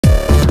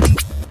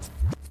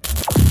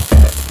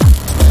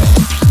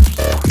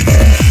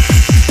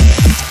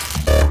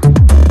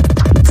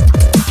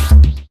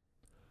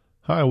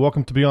Hi,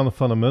 welcome to Beyond the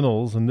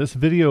Fundamentals. In this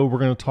video, we're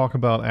going to talk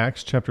about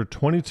Acts chapter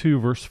 22,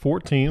 verse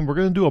 14. We're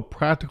going to do a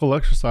practical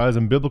exercise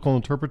in biblical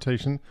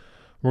interpretation.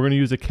 We're going to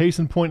use a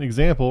case-in-point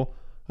example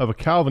of a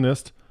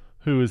Calvinist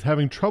who is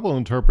having trouble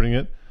interpreting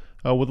it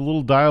with a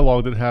little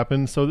dialogue that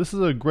happened. So this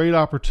is a great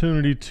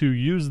opportunity to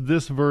use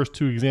this verse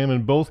to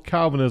examine both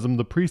Calvinism,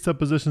 the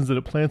presuppositions that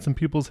it plants in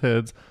people's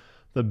heads,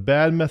 the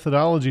bad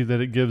methodology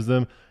that it gives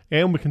them,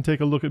 and we can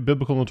take a look at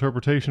biblical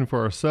interpretation for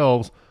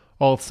ourselves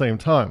all at the same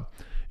time.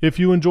 If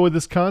you enjoyed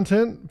this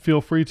content, feel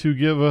free to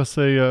give us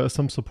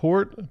some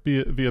support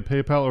via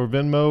PayPal or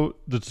Venmo.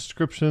 The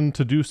description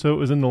to do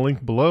so is in the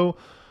link below.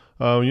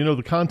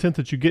 The content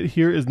that you get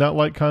here is not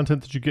like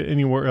content that you get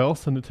anywhere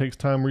else, and it takes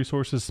time,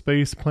 resources,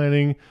 space,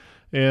 planning,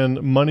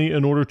 and money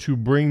in order to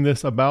bring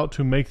this about,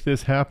 to make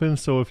this happen.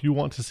 So if you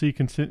want to see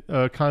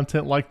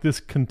content like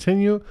this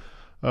continue,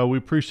 we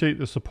appreciate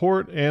the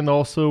support, and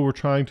also we're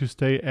trying to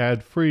stay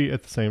ad-free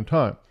at the same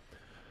time.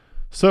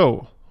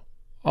 So,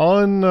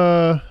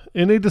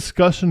 in a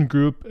discussion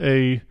group,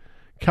 a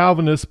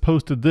Calvinist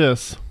posted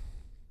this,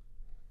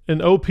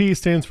 and OP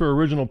stands for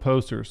original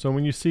poster. So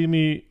when you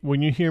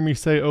hear me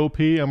say OP,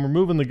 I'm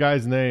removing the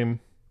guy's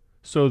name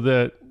so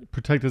that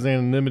protect his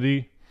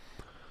anonymity.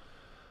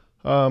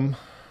 So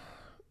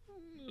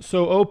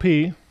OP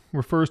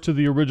refers to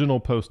the original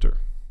poster.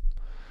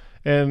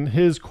 And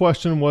his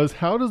question was,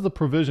 how does the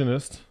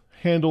provisionist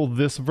handle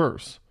this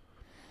verse?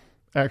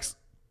 Acts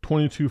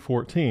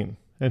 22:14.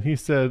 And he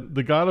said,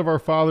 "The God of our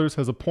fathers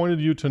has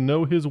appointed you to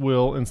know his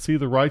will and see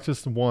the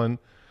righteous one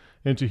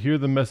and to hear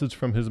the message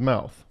from his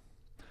mouth."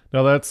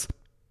 Now that's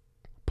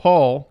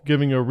Paul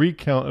giving a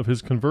recount of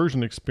his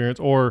conversion experience,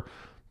 or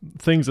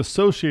things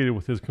associated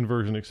with his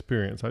conversion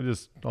experience. I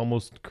just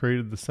almost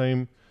created the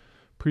same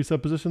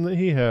presupposition that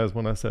he has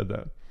when I said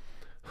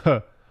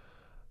that.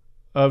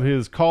 Of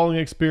his calling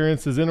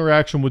experience, his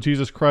interaction with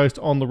Jesus Christ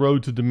on the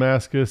road to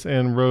Damascus,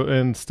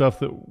 and stuff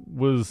that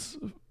was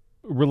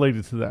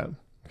related to that.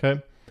 Okay?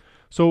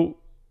 So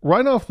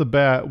right off the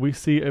bat, we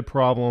see a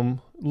problem.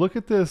 Look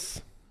at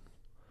this.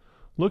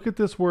 Look at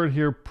this word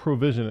here,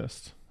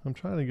 provisionist. I'm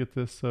trying to get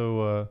this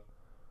so,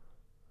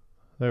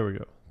 there we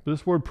go.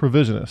 This word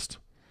provisionist.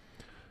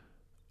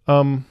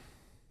 I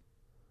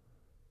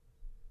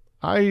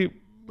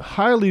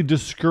highly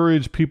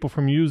discourage people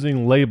from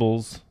using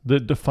labels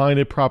that define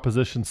a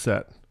proposition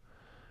set.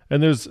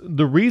 And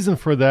the reason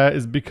for that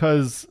is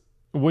because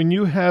when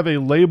you have a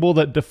label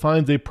that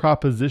defines a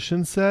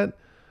proposition set,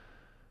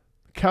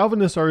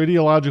 Calvinists are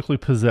ideologically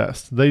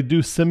possessed. They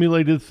do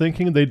simulated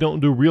thinking. They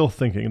don't do real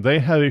thinking. They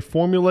have a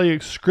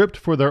formulaic script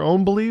for their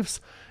own beliefs,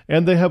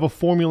 and they have a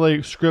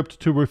formulaic script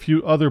to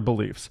refute other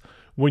beliefs.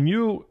 When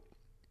you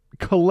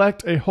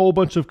collect a whole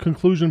bunch of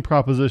conclusion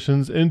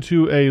propositions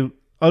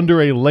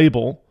under a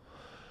label,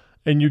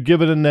 and you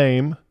give it a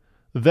name,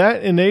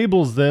 that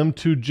enables them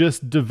to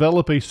just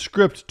develop a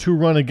script to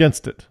run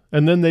against it.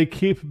 And then they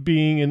keep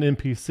being an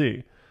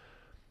NPC.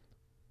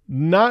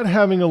 Not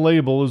having a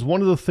label is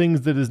one of the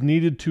things that is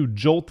needed to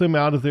jolt them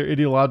out of their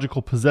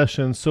ideological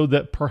possession, so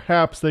that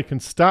perhaps they can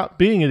stop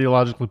being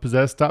ideologically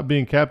possessed, stop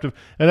being captive,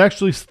 and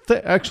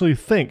actually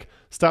think.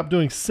 Stop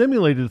doing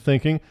simulated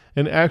thinking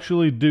and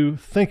actually do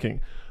thinking.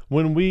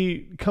 When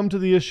we come to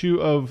the issue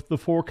of the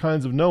four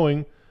kinds of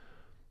knowing,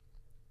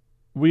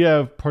 we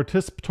have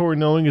participatory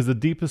knowing is the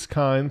deepest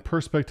kind,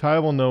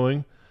 perspectival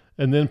knowing,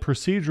 and then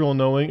procedural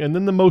knowing, and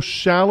then the most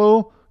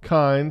shallow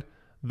kind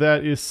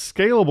that is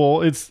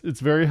scalable. It's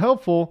very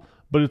helpful,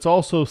 but it's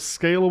also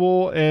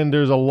scalable, and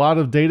there's a lot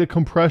of data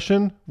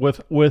compression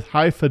with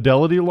high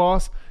fidelity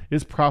loss,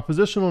 is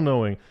propositional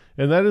knowing.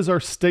 And that is our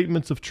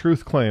statements of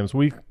truth claims.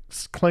 We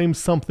claim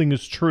something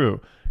is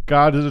true.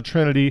 God is a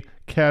trinity,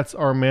 cats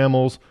are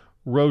mammals,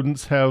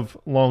 rodents have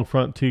long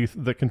front teeth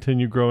that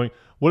continue growing.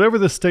 Whatever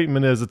the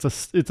statement is,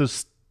 it's a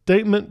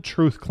statement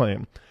truth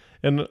claim.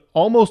 And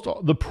almost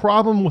the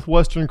problem with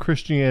Western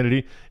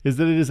Christianity is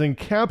that it is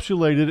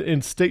encapsulated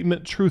in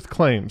statement truth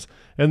claims,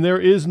 and there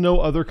is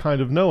no other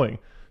kind of knowing.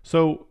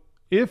 So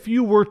if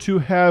you were to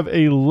have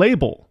a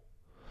label,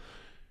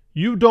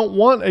 you don't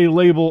want a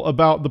label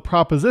about the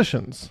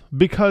propositions,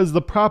 because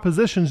the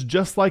propositions,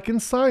 just like in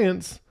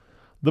science,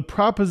 the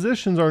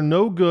propositions are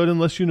no good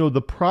unless you know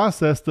the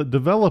process that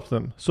developed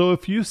them. So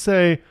if you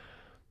say,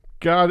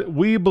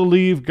 we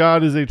believe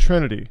God is a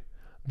trinity,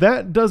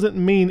 that doesn't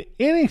mean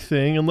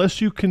anything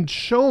unless you can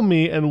show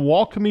me and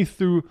walk me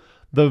through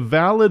the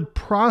valid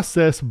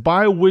process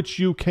by which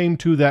you came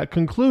to that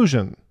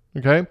conclusion.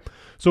 Okay?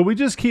 So we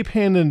just keep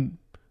handing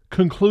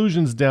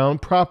conclusions down,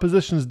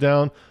 propositions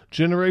down,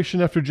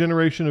 generation after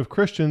generation of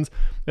Christians,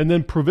 and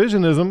then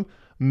provisionism,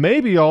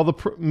 maybe all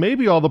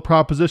the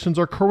propositions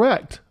are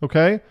correct,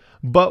 okay?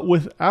 But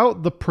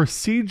without the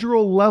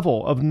procedural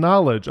level of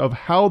knowledge of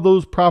how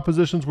those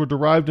propositions were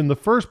derived in the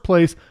first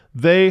place,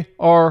 they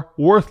are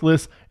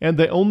worthless, and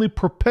they only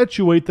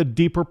perpetuate the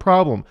deeper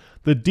problem.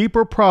 The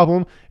deeper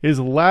problem is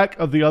lack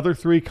of the other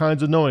three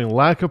kinds of knowing: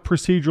 lack of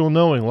procedural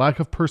knowing, lack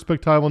of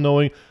perspectival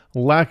knowing,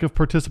 lack of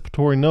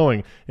participatory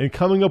knowing. And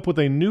coming up with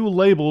a new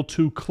label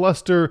to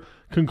cluster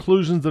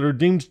conclusions that are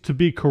deemed to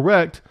be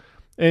correct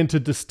and to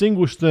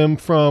distinguish them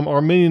from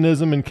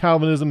Arminianism and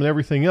Calvinism and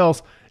everything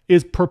else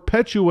is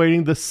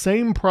perpetuating the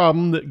same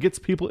problem that gets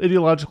people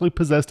ideologically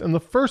possessed in the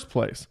first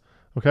place.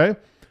 Okay?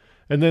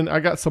 And then I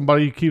got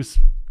somebody who keeps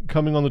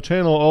coming on the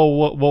channel,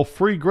 oh, well,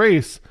 free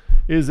grace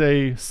is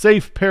a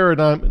safe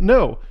paradigm.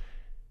 No,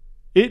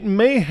 it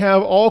may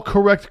have all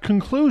correct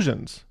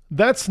conclusions.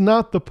 That's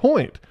not the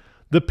point.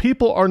 The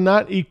people are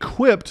not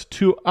equipped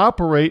to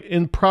operate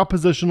in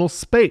propositional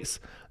space.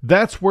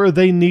 That's where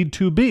they need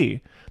to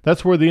be.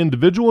 That's where the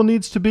individual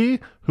needs to be,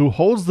 who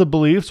holds the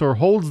beliefs or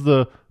holds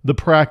the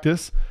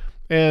practice.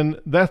 And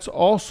that's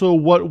also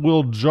what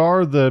will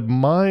jar the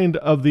mind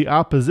of the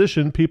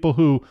opposition, people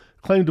who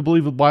claim to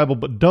believe the Bible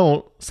but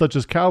don't, such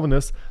as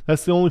Calvinists.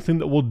 That's the only thing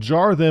that will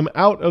jar them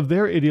out of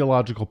their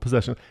ideological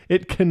possession.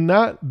 It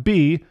cannot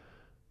be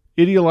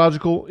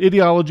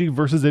ideology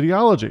versus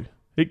ideology.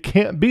 It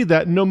can't be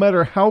that, no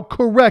matter how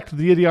correct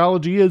the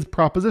ideology is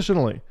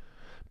propositionally.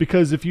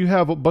 Because if you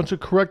have a bunch of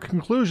correct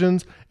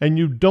conclusions and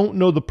you don't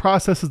know the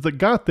processes that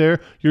got there,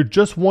 you're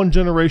just one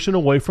generation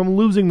away from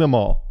losing them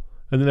all.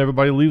 And then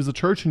everybody leaves the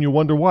church and you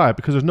wonder why.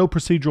 Because there's no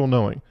procedural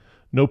knowing,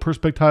 no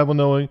perspectival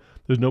knowing,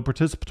 there's no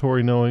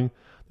participatory knowing,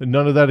 and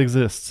none of that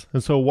exists.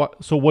 And so what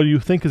do you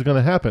think is going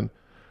to happen?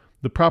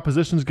 The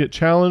propositions get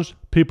challenged,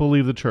 people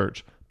leave the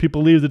church,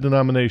 people leave the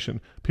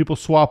denomination, people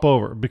swap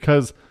over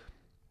because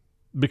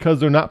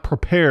they're not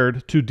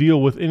prepared to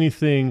deal with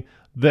anything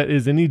that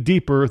is any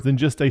deeper than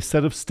just a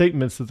set of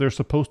statements that they're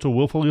supposed to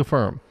willfully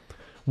affirm.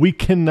 We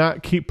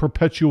cannot keep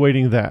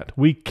perpetuating that.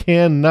 We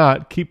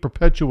cannot keep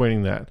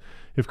perpetuating that.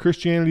 If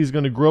Christianity is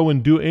going to grow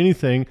and do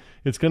anything,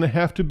 it's going to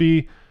have to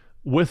be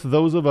with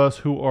those of us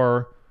who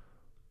are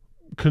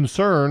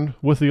concerned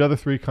with the other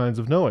three kinds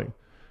of knowing.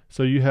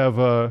 So you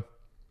have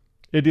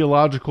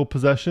ideological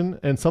possession,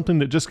 and something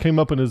that just came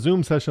up in a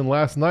Zoom session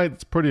last night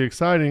that's pretty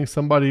exciting.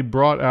 Somebody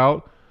brought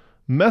out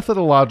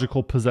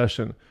methodological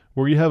possession,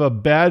 where you have a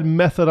bad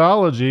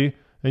methodology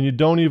and you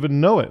don't even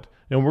know it.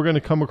 And we're going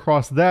to come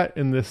across that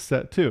in this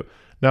set too.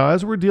 Now,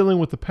 as we're dealing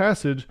with the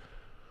passage,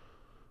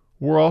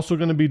 we're also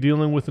going to be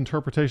dealing with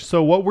interpretation.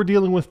 So what we're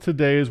dealing with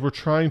today is we're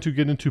trying to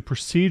get into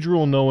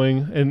procedural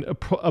knowing and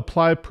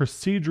apply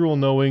procedural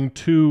knowing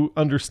to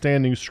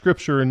understanding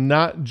Scripture, and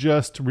not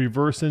just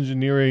reverse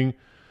engineering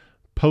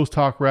post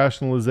hoc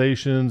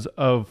rationalizations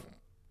of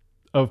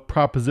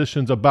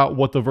propositions about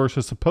what the verse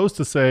is supposed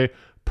to say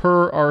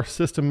per our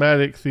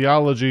systematic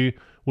theology,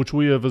 which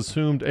we have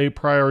assumed a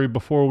priori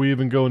before we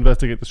even go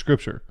investigate the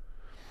Scripture.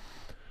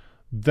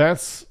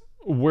 That's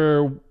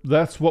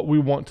what we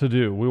want to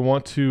do. We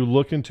want to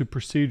look into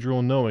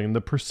procedural knowing.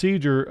 The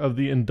procedure of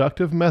the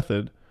inductive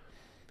method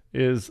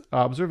is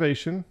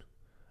observation,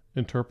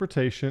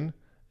 interpretation,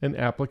 and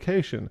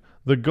application.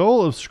 The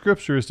goal of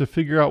Scripture is to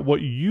figure out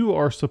what you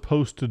are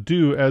supposed to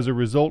do as a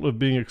result of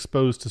being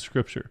exposed to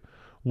Scripture.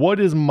 What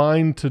is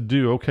mine to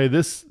do? Okay,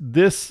 this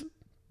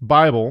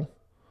Bible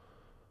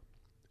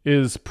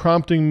is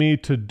prompting me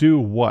to do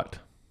what?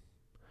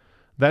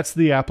 That's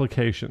the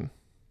application.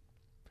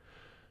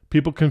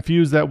 People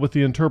confuse that with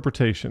the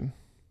interpretation.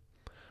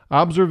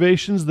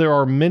 Observations, there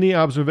are many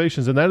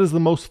observations, and that is the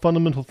most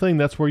fundamental thing.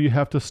 That's where you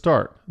have to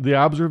start. The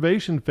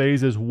observation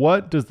phase is,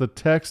 what does the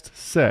text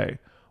say?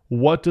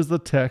 What does the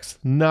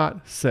text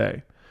not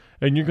say?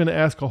 And you're going to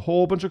ask a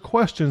whole bunch of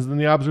questions in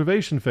the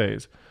observation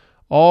phase.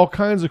 All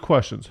kinds of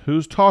questions.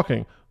 Who's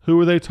talking? Who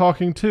are they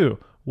talking to?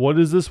 What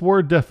is this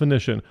word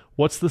definition?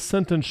 What's the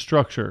sentence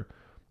structure?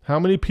 How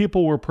many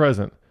people were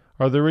present?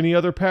 Are there any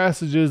other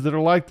passages that are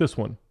like this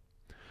one?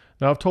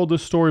 Now, I've told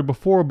this story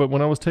before, but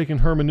when I was taking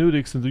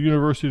hermeneutics at the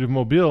University of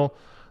Mobile,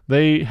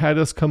 they had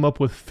us come up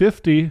with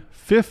 50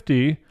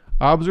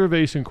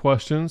 observation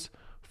questions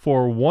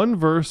for one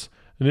verse,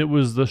 and it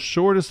was the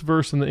shortest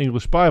verse in the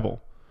English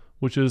Bible,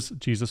 which is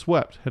Jesus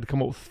wept. Had to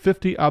come up with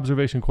 50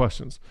 observation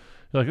questions.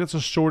 You're like, that's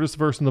the shortest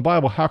verse in the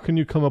Bible. How can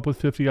you come up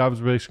with 50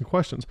 observation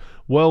questions?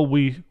 Well,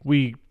 we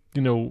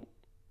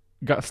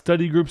got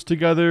study groups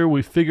together,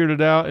 we figured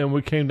it out, and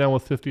we came up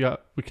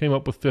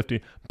with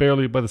 50,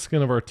 barely by the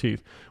skin of our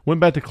teeth. Went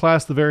back to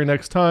class the very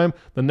next time.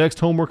 The next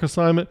homework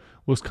assignment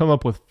was come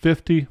up with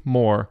 50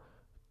 more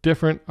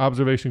different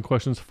observation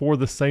questions for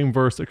the same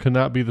verse that could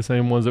not be the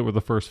same ones that were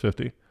the first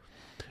 50.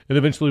 And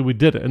eventually we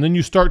did it. And then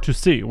you start to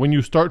see, when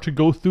you start to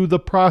go through the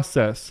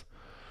process,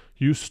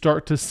 you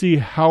start to see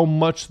how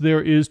much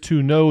there is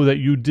to know that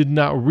you did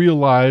not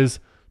realize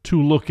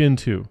to look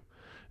into.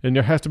 And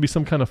there has to be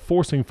some kind of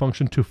forcing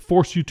function to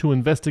force you to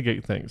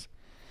investigate things.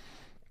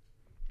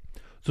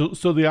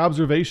 So the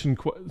observation,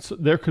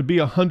 there could be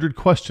 100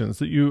 questions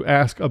that you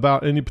ask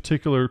about any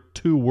particular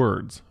two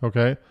words,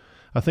 okay?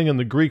 I think in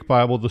the Greek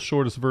Bible, the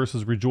shortest verse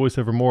is rejoice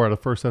evermore out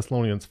of 1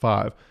 Thessalonians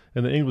 5.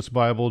 In the English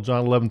Bible,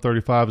 John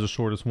 11:35 is the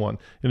shortest one.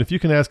 And if you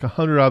can ask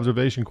 100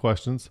 observation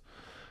questions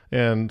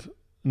and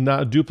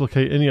not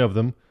duplicate any of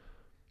them,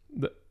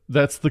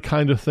 that's the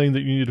kind of thing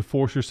that you need to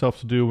force yourself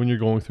to do when you're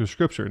going through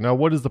Scripture. Now,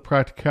 what is the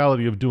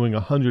practicality of doing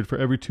 100 for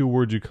every two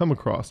words you come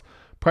across?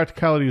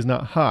 Practicality is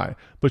not high,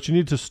 but you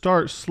need to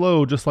start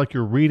slow, just like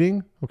you're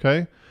reading,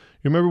 okay?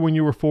 You remember when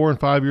you were 4 and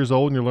 5 years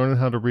old and you're learning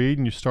how to read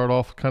and you start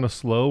off kind of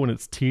slow and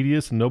it's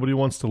tedious and nobody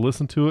wants to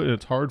listen to it and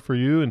it's hard for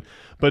you.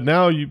 But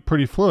now you're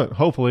pretty fluent,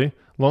 hopefully,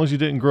 as long as you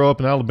didn't grow up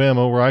in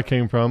Alabama where I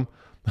came from.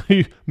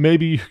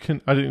 Maybe you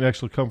can, I didn't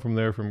actually come from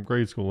there from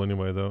grade school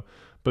anyway though,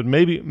 but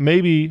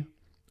maybe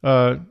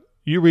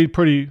you read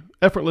pretty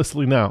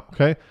effortlessly now,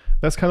 okay?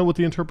 That's kind of what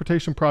the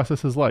interpretation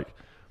process is like.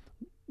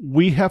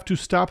 We have to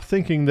stop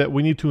thinking that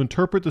we need to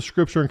interpret the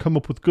scripture and come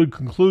up with good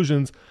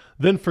conclusions,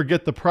 then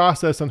forget the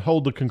process and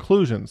hold the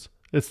conclusions.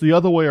 It's the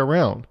other way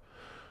around.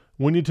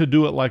 We need to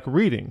do it like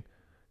reading.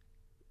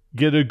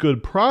 Get a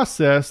good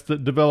process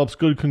that develops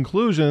good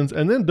conclusions,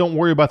 and then don't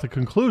worry about the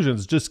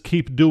conclusions. Just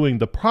keep doing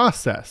the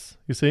process.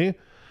 You see?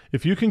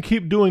 If you can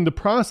keep doing the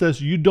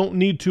process, you don't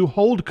need to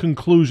hold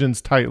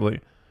conclusions tightly.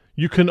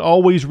 You can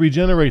always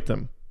regenerate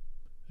them.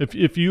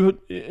 If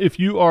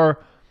you are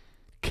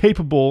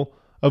capable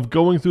of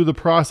going through the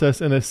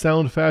process in a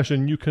sound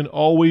fashion, you can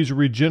always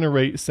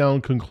regenerate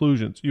sound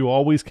conclusions. You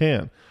always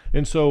can.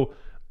 And so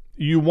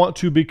you want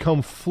to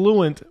become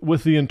fluent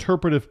with the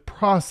interpretive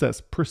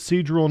process,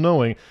 procedural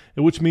knowing,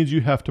 which means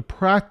you have to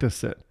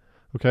practice it.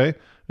 Okay?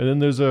 And then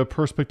there's a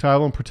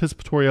perspectival and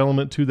participatory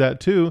element to that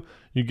too.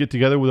 You get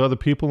together with other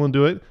people and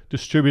do it,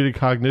 distributed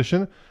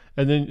cognition.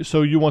 And then,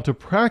 so you want to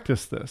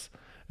practice this.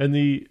 And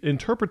the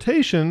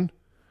interpretation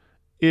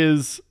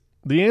is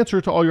the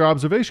answer to all your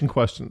observation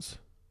questions.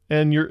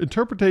 And your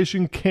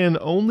interpretation can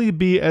only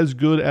be as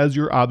good as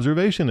your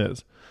observation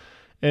is.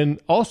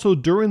 And also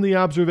during the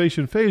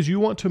observation phase, you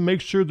want to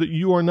make sure that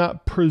you are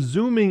not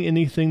presuming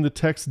anything the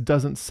text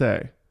doesn't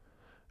say.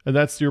 And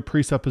that's your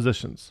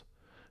presuppositions.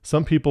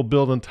 Some people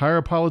build entire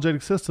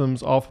apologetic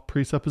systems off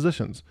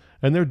presuppositions,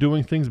 and they're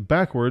doing things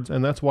backwards,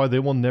 and that's why they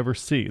will never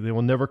see. They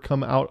will never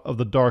come out of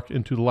the dark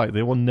into the light.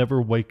 They will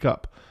never wake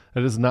up.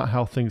 That is not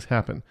how things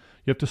happen.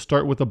 You have to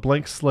start with a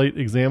blank slate,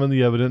 examine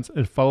the evidence,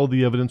 and follow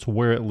the evidence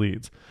where it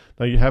leads.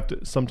 Now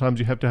sometimes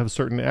you have to have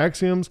certain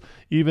axioms.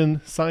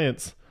 Even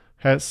science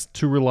has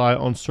to rely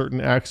on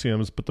certain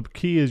axioms, but the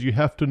key is you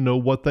have to know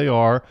what they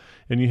are,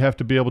 and you have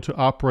to be able to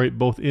operate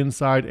both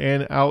inside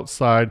and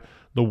outside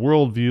the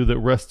worldview that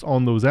rests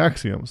on those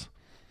axioms.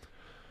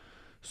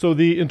 So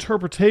the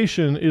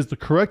interpretation is the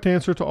correct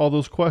answer to all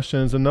those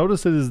questions, and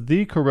notice it is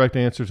the correct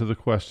answer to the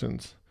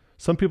questions.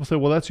 Some people say,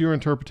 well, that's your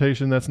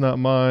interpretation, that's not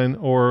mine.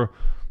 Or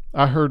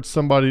I heard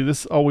somebody,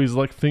 this is always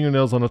like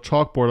fingernails on a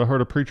chalkboard. I heard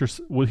a preacher,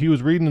 he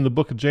was reading in the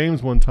book of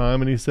James one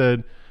time, and he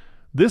said,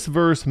 this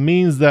verse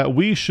means that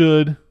we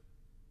should.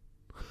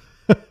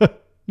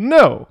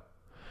 No.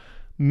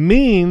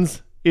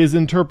 Means is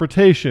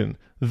interpretation.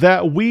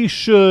 That we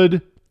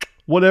should,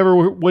 what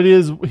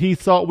is he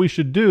thought we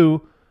should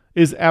do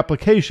is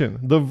application.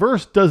 The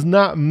verse does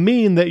not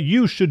mean that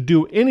you should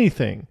do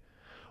anything.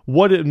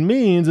 What it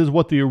means is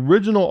what the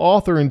original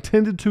author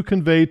intended to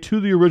convey to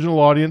the original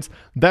audience.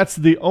 That's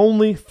the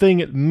only thing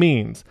it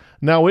means.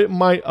 Now, it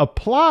might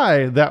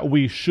apply that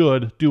we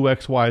should do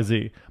X, Y,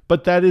 Z,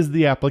 but that is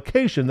the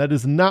application. That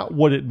is not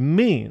what it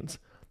means.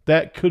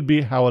 That could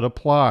be how it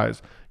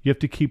applies. You have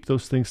to keep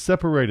those things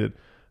separated.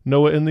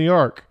 Noah in the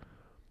ark.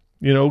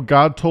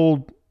 God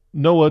told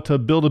Noah to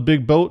build a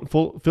big boat,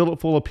 fill it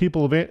full of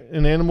people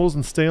and animals,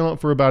 and stay on it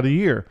for about a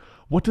year.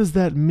 What does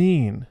that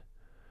mean?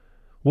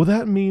 Well,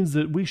 that means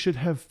that we should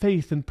have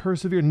faith and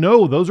persevere.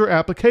 No, those are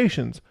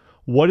applications.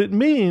 What it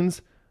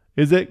means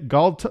is that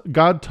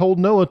God told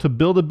Noah to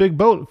build a big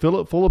boat, fill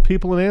it full of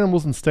people and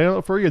animals, and stay on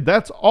it for a year.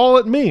 That's all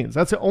it means.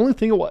 That's the only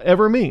thing it will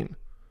ever mean.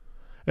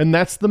 And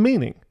that's the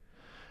meaning.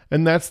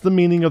 And that's the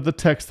meaning of the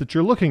text that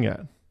you're looking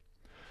at.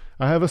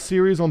 I have a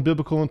series on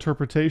biblical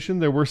interpretation.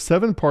 There were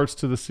 7 parts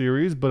to the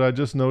series, but I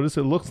just noticed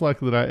it looks like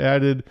that I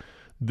added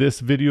this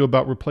video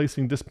about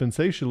replacing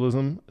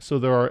dispensationalism. So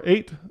there are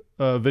 8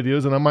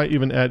 videos, and I might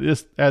even add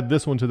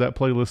this one to that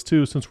playlist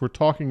too, since we're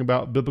talking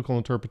about biblical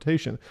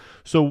interpretation.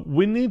 So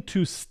we need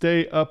to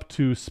stay up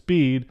to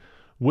speed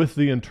with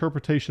the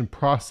interpretation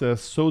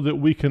process so that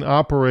we can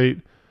operate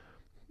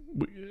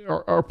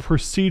our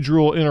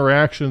procedural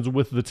interactions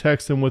with the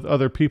text and with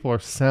other people are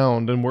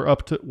sound, and we're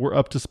up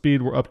to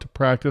speed, we're up to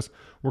practice,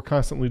 we're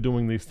constantly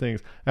doing these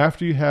things.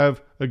 After you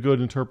have a good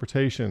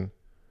interpretation,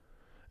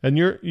 and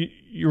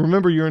you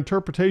remember your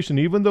interpretation,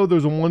 even though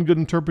there's one good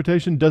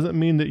interpretation, doesn't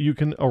mean that you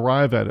can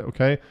arrive at it,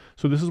 okay?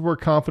 So this is where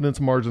confidence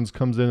margins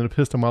comes in and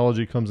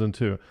epistemology comes in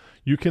too.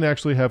 You can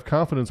actually have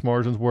confidence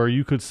margins where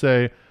you could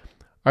say,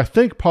 I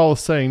think Paul is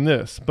saying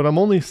this, but I'm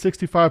only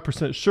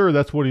 65% sure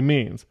that's what he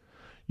means.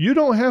 You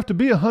don't have to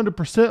be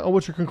 100% on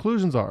what your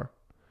conclusions are.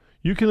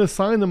 You can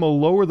assign them a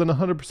lower than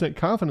 100%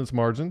 confidence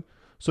margin.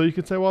 So you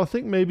can say, well, I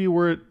think maybe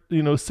we're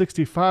at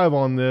 65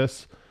 on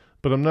this,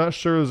 but I'm not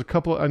sure. There's a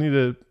couple. I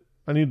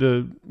need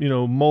to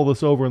mull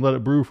this over and let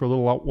it brew for a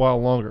little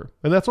while longer,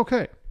 and that's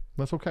okay.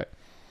 That's okay.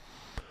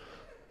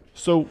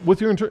 So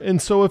with your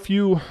so if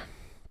you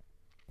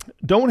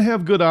don't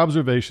have good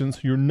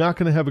observations, you're not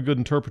going to have a good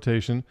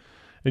interpretation.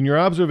 And your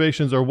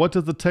observations are, what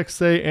does the text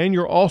say? And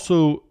you're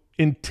also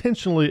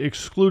intentionally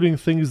excluding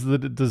things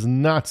that it does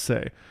not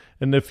say.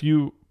 And if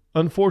you,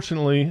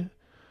 unfortunately,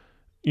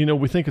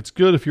 we think it's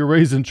good if you're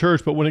raised in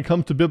church, but when it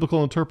comes to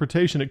biblical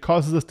interpretation, it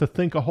causes us to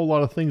think a whole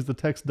lot of things the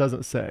text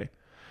doesn't say.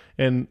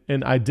 And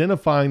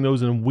identifying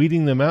those and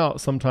weeding them out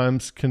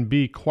sometimes can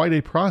be quite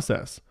a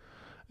process.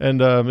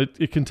 And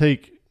it can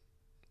take,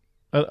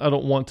 I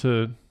don't want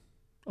to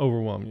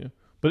overwhelm you,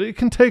 but it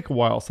can take a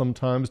while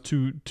sometimes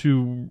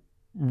to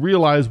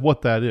realize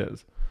what that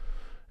is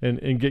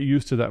and get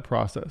used to that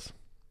process.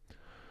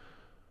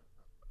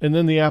 And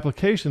then the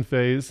application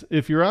phase,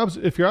 if your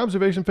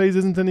observation phase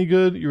isn't any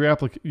good,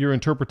 your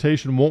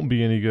interpretation won't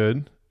be any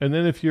good. And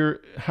then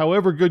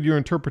however good your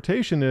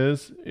interpretation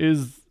is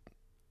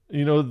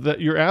that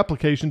your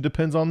application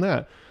depends on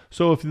that.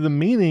 So if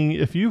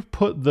you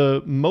put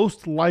the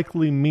most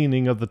likely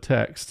meaning of the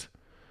text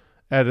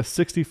at a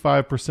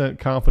 65%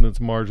 confidence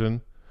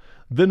margin,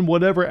 then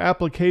whatever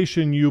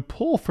application you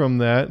pull from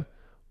that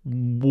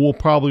will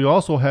probably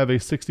also have a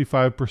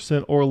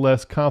 65% or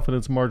less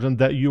confidence margin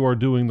that you are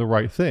doing the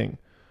right thing,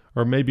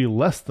 or maybe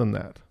less than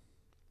that.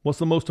 What's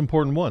the most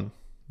important one?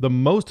 The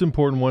most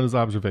important one is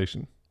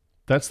observation.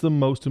 That's the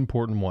most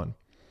important one.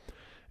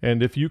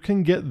 And if you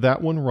can get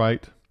that one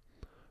right,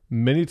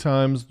 many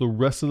times the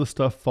rest of the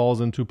stuff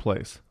falls into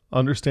place.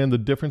 Understand the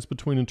difference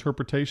between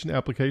interpretation,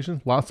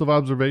 application, lots of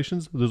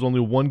observations. There's only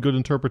one good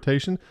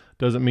interpretation.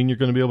 Doesn't mean you're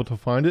going to be able to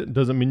find it.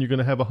 Doesn't mean you're going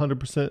to have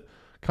 100%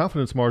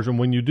 confidence margin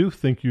when you do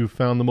think you've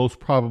found the most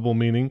probable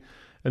meaning.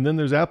 And then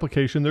there's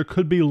application. There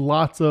could be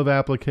lots of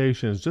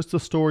applications. Just the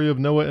story of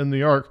Noah and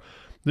the ark,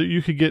 that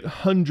you could get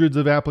hundreds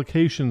of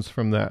applications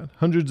from that.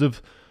 Hundreds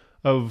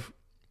of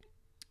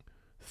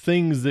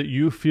things that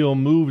you feel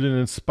moved and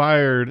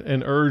inspired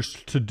and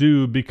urged to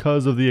do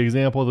because of the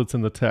example that's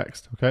in the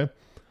text, okay?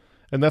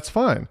 And that's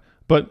fine.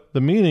 But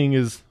the meaning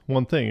is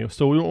one thing.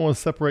 So we don't want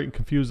to separate and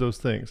confuse those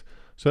things.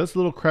 So that's a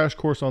little crash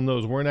course on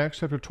those. We're in Acts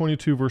chapter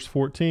 22, verse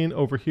 14.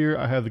 Over here,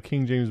 I have the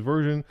King James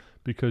Version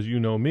because you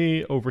know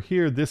me. Over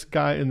here, this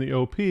guy in the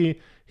OP,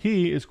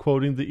 he is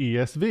quoting the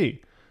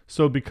ESV.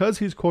 So because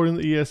he's quoting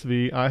the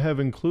ESV, I have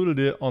included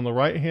it on the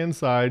right-hand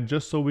side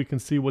just so we can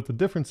see what the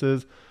difference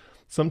is.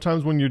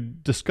 Sometimes when you're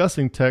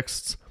discussing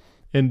texts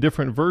in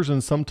different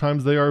versions,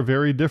 sometimes they are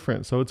very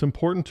different. So it's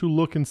important to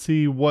look and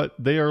see what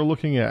they are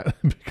looking at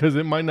because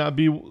it might not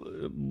be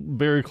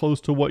very close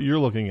to what you're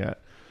looking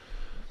at.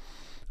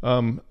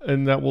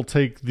 And that will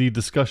take the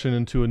discussion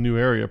into a new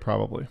area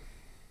probably.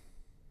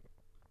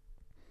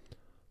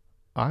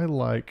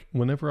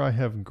 Whenever I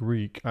have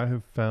Greek, I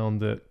have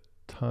found that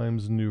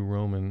Times New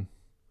Roman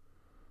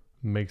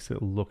makes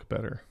it look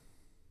better.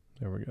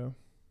 There we go.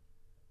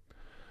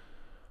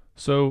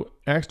 So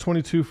Acts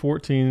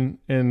 22:14,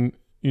 and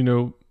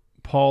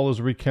Paul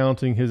is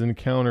recounting his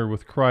encounter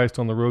with Christ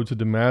on the road to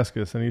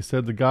Damascus, and he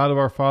said, "The God of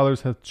our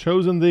fathers hath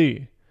chosen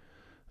thee,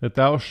 that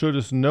thou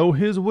shouldest know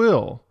his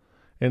will,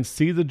 and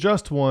see the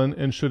just one,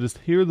 and shouldest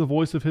hear the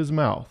voice of his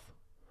mouth."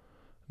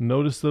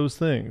 Notice those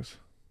things.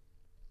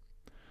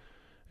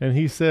 And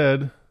he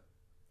said,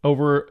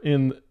 over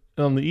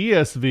on the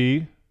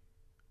ESV,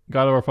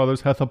 God of our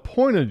fathers hath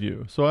appointed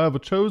you. So I have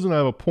chosen, I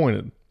have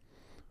appointed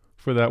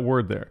for that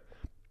word there.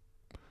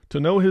 To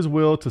know his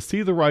will, to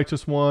see the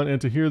righteous one, and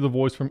to hear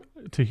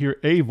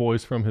a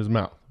voice from his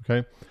mouth.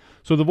 Okay,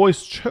 so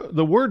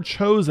the word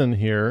chosen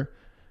here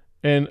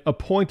and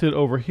appointed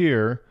over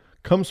here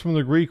comes from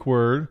the Greek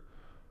word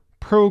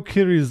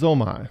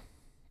prokyrizomai.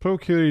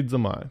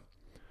 Prokyrizomai.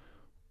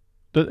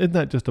 Isn't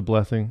that just a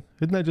blessing?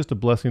 Isn't that just a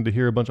blessing to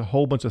hear a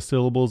whole bunch of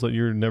syllables that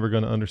you're never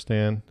going to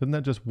understand? Doesn't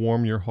that just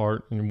warm your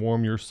heart and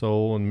warm your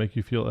soul and make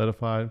you feel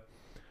edified?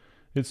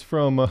 It's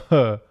from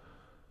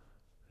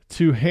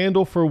to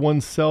handle for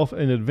oneself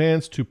in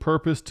advance, to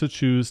purpose, to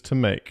choose, to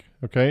make.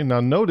 Okay, now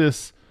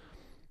notice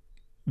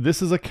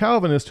this is a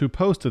Calvinist who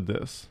posted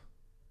this.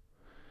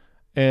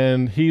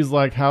 And he's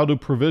like, how do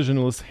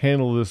provisionalists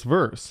handle this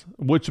verse?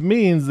 Which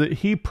means that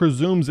he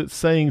presumes it's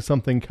saying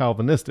something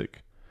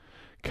Calvinistic.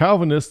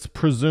 Calvinists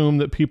presume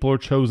that people are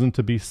chosen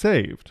to be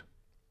saved.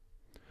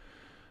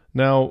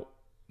 Now,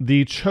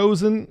 the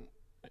chosen,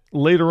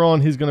 later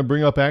on, he's going to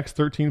bring up Acts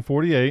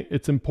 13:48.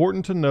 It's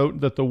important to note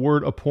that the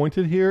word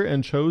appointed here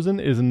and chosen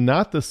is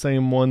not the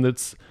same one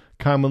that's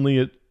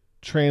commonly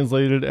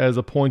translated as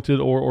appointed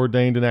or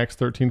ordained in Acts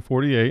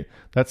 13:48.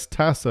 That's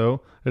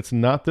tasso. It's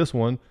not this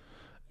one.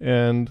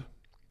 And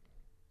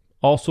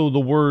also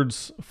the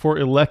words for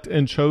elect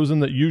and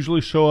chosen that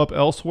usually show up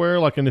elsewhere,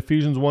 like in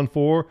Ephesians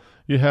 1:4,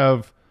 you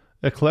have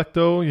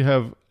eklekto, you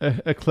have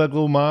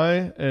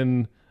eklegomai,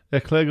 and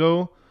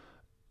eklego,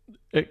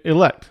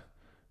 elect.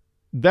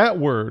 That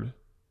word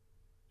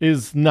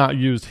is not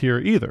used here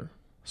either.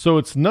 So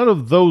it's none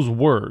of those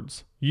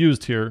words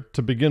used here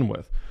to begin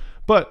with.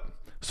 But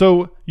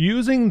so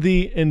using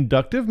the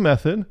inductive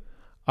method,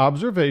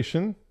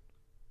 observation,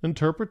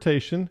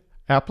 interpretation,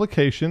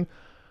 application,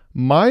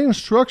 my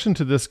instruction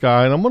to this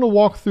guy, and I'm going to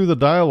walk through the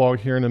dialogue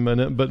here in a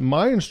minute, but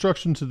my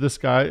instruction to this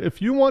guy,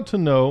 if you want to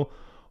know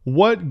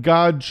what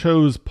God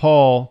chose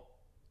Paul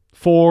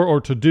for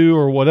or to do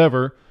or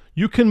whatever,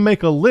 you can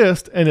make a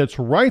list and it's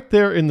right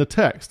there in the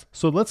text.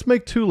 So let's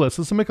make two lists.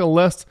 Let's make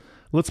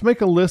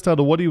a list out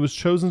of what he was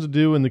chosen to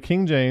do in the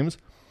King James,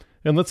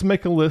 And let's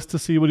make a list to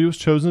see what he was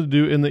chosen to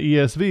do in the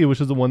ESV,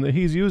 which is the one that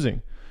he's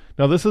using.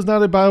 Now, this is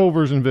not a Bible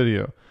version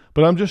video,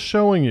 but I'm just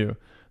showing you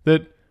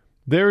that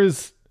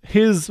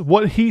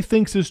what he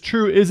thinks is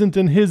true isn't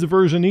in his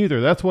version either.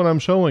 That's what I'm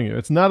showing you.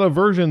 It's not a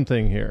version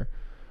thing here.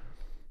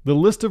 The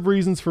list of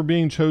reasons for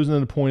being chosen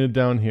and appointed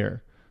down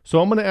here. So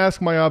I'm going to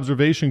ask my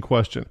observation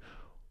question.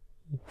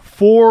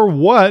 For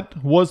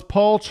what was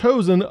Paul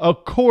chosen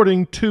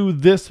according to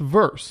this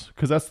verse?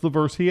 Because that's the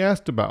verse he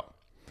asked about.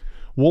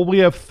 Well, we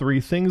have 3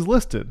 things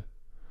listed.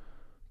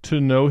 To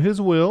know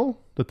his will,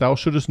 that thou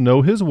shouldest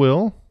know his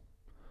will,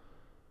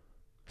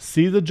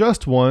 see the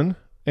just one,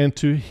 and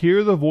to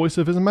hear the voice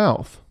of his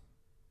mouth.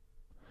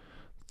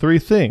 3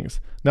 things.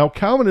 Now,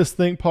 Calvinists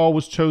think Paul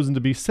was chosen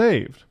to be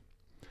saved.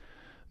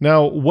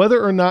 Now,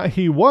 whether or not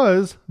he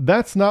was,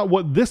 that's not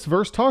what this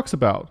verse talks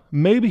about.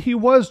 Maybe he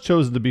was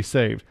chosen to be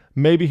saved.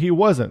 Maybe he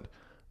wasn't.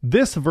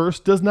 This verse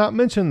does not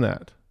mention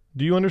that.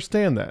 Do you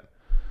understand that?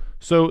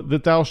 So,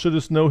 that thou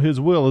shouldest know his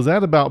will, is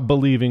that about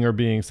believing or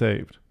being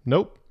saved?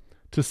 Nope.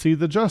 To see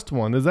the just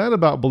one, is that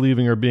about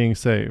believing or being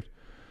saved?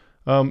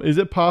 Is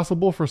it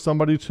possible for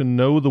somebody to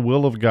know the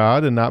will of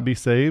God and not be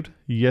saved?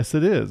 Yes,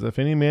 it is. If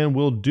any man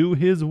will do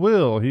his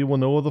will, he will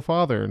know of the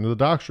Father and the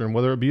doctrine,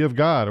 whether it be of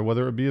God or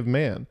whether it be of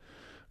man.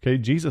 Okay,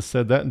 Jesus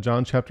said that in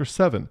John chapter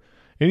 7.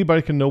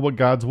 Anybody can know what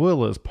God's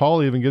will is.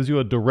 Paul even gives you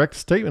a direct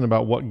statement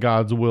about what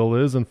God's will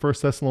is in 1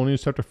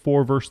 Thessalonians chapter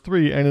 4, verse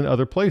 3, and in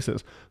other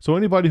places. So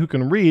anybody who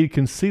can read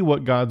can see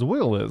what God's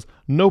will is.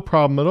 No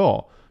problem at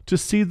all. To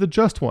see the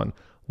just one.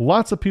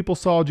 Lots of people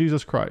saw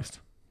Jesus Christ.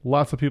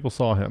 Lots of people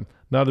saw him.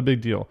 Not a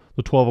big deal.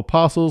 The 12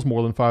 apostles,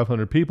 more than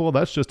 500 people,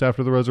 that's just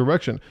after the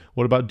resurrection.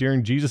 What about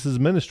during Jesus'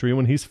 ministry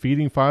when he's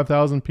feeding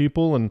 5,000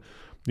 people and,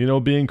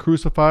 being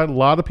crucified? A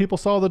lot of people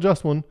saw the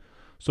just one.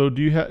 So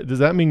does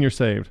that mean you're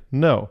saved?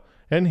 No.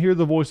 And hear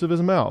the voice of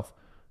his mouth.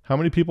 How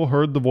many people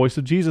heard the voice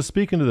of Jesus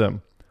speaking to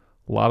them?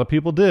 A lot of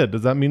people did.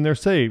 Does that mean they're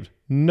saved?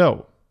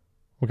 No.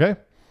 Okay?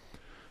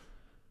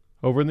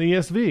 Over in the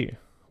ESV,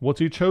 what's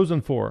he chosen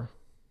for?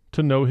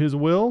 To know his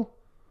will?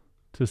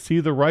 To see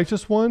the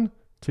righteous one?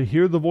 To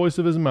hear the voice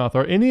of his mouth?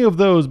 Are any of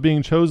those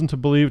being chosen to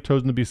believe,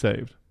 chosen to be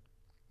saved?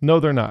 No,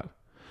 they're not.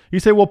 You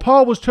say, well,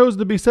 Paul was chosen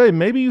to be saved.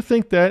 Maybe you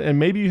think that, and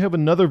maybe you have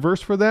another verse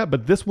for that,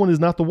 but this one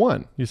is not the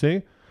one, you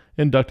see?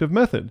 Inductive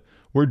method.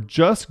 We're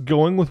just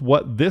going with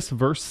what this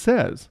verse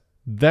says.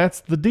 That's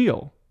the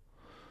deal.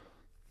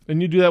 And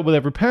you do that with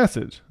every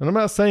passage. And I'm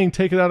not saying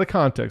take it out of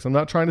context. I'm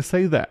not trying to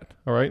say that,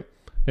 all right?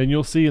 And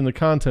you'll see in the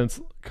comments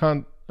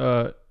in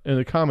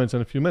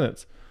a few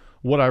minutes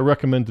what I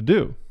recommend to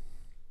do.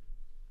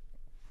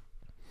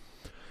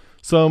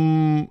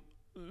 Some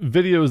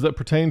videos that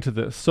pertain to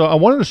this. So I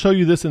wanted to show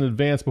you this in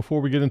advance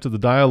before we get into the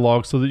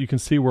dialogue so that you can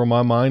see where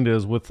my mind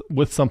is with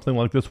something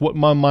like this, what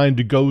my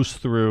mind goes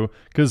through.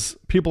 Because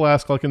people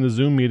ask, like in the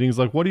Zoom meetings,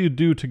 like, what do you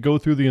do to go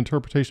through the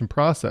interpretation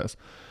process?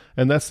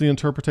 And that's the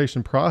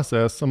interpretation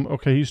process.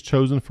 Okay, he's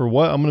chosen for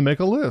what? I'm going to make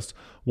a list.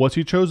 What's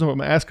he chosen for? I'm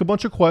going to ask a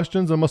bunch of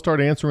questions. I'm going to start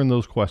answering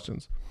those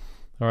questions.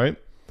 All right?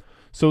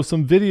 So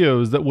some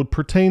videos that would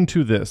pertain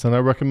to this, and I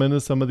recommended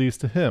some of these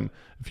to him.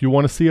 If you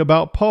want to see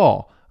about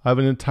Paul, I have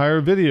an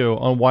entire video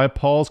on why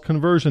Paul's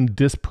conversion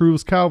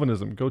disproves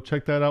Calvinism. Go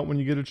check that out when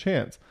you get a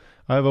chance.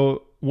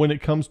 When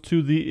it comes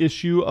to the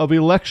issue of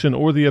election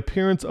or the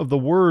appearance of the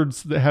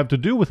words that have to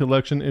do with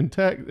election in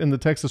the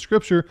text of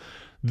Scripture,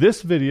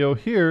 this video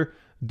here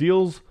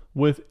deals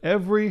with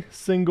every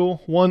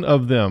single one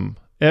of them.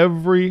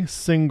 Every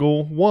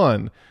single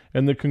one.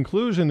 And the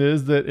conclusion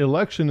is that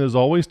election is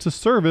always to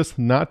service,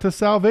 not to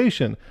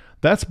salvation.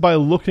 That's by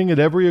looking at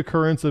every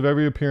occurrence of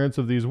every appearance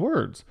of these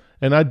words.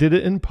 And I did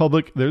it in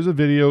public. There's a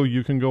video.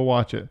 You can go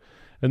watch it.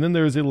 And then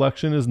there's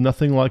election is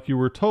nothing like you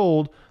were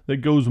told, that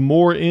goes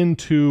more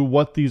into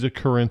what these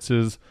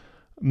occurrences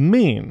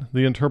mean,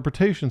 the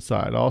interpretation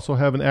side. I also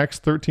have an Acts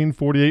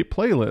 13:48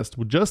 playlist.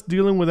 We're just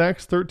dealing with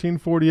Acts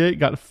 13:48.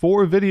 Got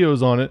 4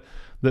 videos on it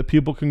that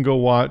people can go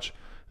watch.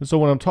 And so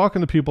when I'm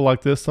talking to people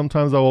like this,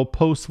 sometimes I will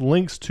post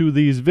links to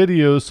these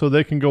videos so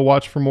they can go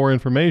watch for more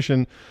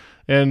information.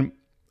 And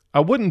I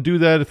wouldn't do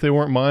that if they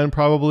weren't mine,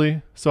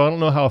 probably. So I don't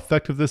know how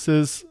effective this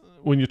is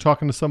when you're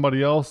talking to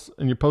somebody else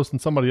and you're posting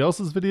somebody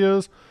else's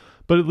videos,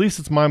 but at least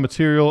it's my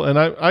material. And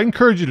I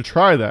encourage you to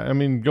try that. I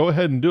mean, go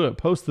ahead and do it.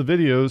 Post the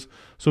videos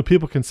so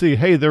people can see,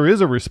 hey, there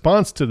is a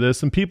response to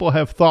this and people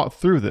have thought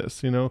through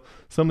this.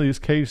 Some of these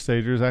cave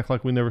stagers act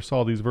like we never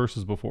saw these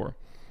verses before.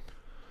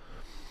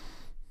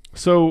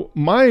 So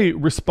my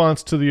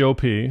response to the OP,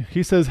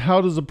 he says,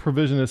 how does a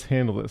provisionist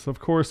handle this? Of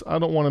course, I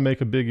don't want to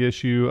make a big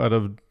issue out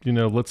of,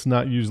 let's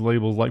not use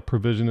labels like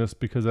provisionist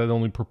because that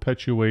only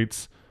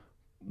perpetuates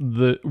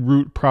the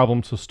root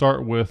problem to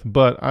start with.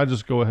 But I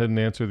just go ahead and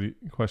answer the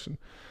question.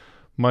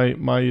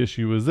 My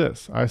issue is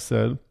this. I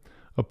said,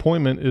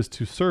 appointment is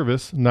to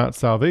service, not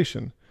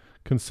salvation,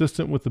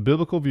 consistent with the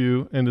biblical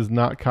view and is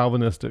not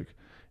Calvinistic.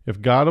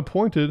 If God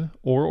appointed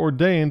or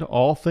ordained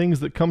all things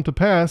that come to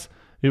pass,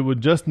 it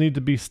would just need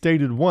to be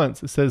stated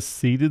once. It says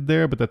seated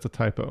there, but that's a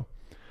typo.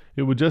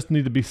 It would just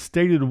need to be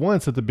stated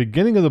once at the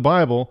beginning of the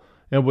Bible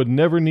and would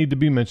never need to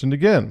be mentioned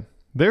again.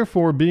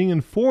 Therefore, being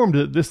informed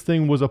that this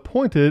thing was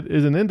appointed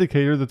is an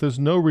indicator that there's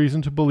no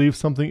reason to believe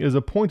something is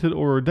appointed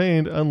or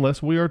ordained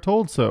unless we are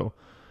told so.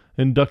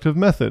 Inductive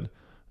method.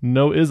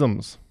 No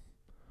isms.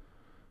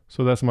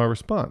 So that's my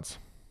response.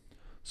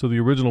 So the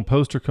original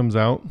poster comes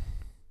out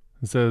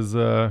and says,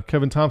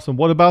 Kevin Thompson,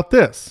 what about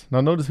this?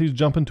 Now notice he's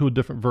jumping to a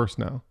different verse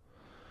now.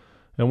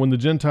 And when the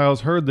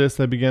Gentiles heard this,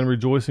 they began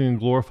rejoicing and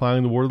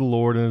glorifying the word of the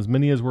Lord, and as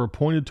many as were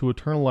appointed to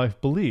eternal life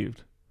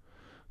believed.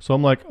 So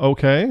I'm like,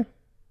 okay,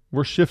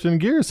 we're shifting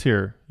gears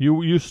here.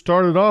 You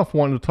started off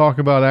wanting to talk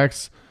about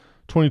Acts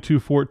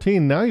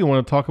 22:14. Now you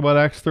want to talk about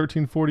Acts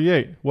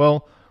 13:48.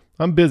 Well,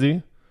 I'm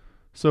busy.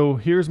 So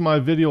here's my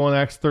video on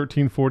Acts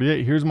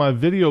 13:48. Here's my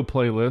video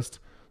playlist.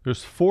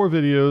 There's 4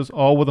 videos,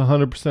 all with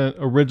 100%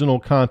 original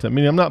content.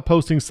 Meaning I'm not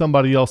posting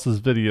somebody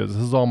else's videos. This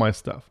is all my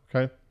stuff,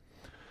 okay?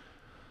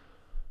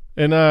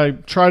 And I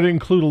try to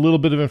include a little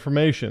bit of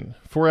information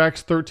for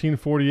Acts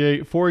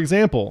 13:48. For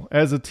example,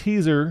 as a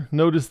teaser,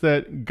 notice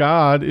that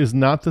God is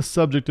not the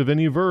subject of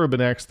any verb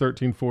in Acts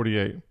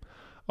 13:48.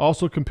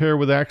 Also compare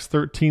with Acts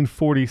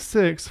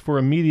 13:46 for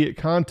immediate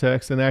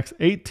context and Acts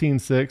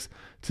 18:6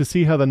 to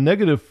see how the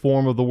negative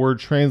form of the word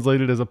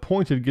translated as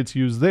appointed gets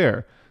used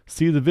there.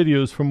 See the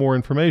videos for more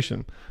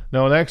information.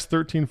 Now in Acts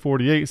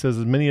 13:48 says,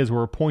 as many as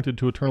were appointed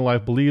to eternal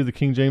life believe. The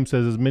King James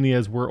says, as many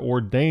as were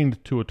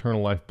ordained to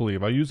eternal life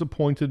believe. I use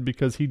appointed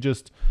because he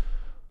just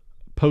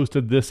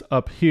posted this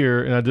up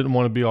here and I didn't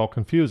want to be all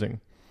confusing.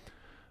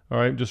 All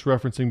right, just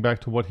referencing back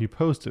to what he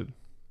posted.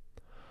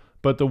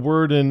 But the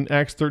word in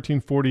Acts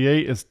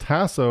 13:48 is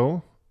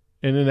tasso,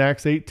 and in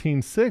Acts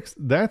 18:6,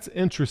 that's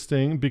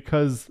interesting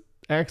because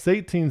Acts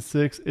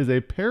 18:6 is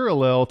a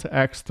parallel to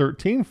Acts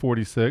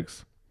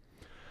 13:46.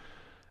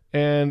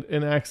 And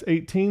in Acts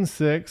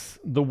 18:6,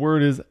 the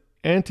word is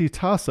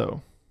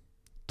antitasso.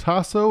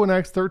 Tasso in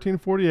Acts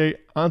 13:48,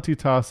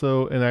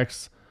 antitasso in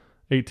Acts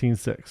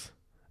 18:6.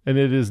 And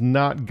it is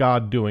not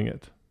God doing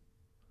it.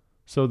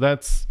 So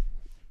that's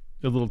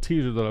a little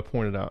teaser that I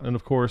pointed out. And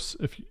of course,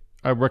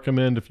 I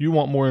recommend if you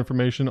want more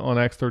information on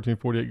Acts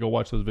 13:48, go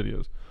watch those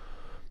videos.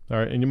 All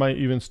right, and you might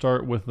even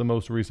start with the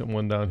most recent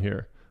one down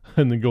here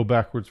and then go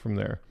backwards from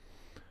there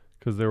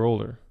because they're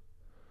older.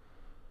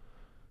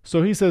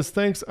 So he says,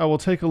 thanks, I will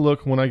take a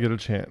look when I get a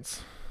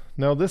chance.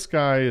 Now this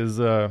guy is,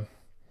 some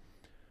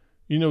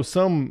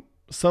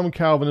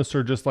Calvinists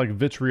are just like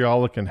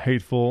vitriolic and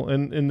hateful.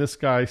 And this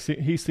guy,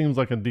 he seems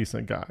like a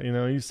decent guy.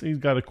 He's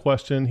got a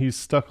question. He's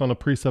stuck on a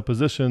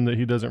presupposition that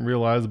he doesn't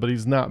realize, but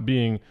he's not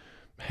being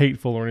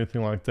hateful or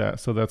anything like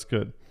that. So that's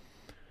good.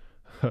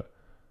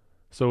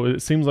 So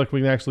it seems like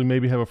we can actually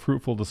maybe have a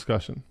fruitful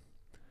discussion.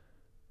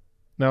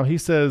 Now he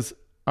says,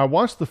 I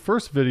watched the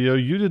first video.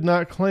 You did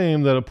not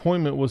claim that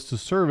appointment was to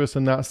service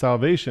and not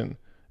salvation.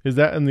 Is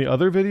that in the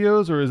other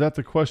videos, or is that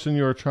the question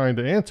you are trying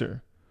to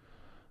answer?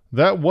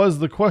 That was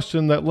the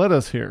question that led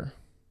us here.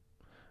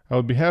 I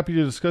would be happy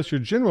to discuss your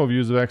general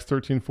views of Acts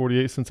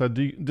 13:48 since I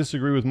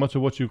disagree with much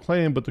of what you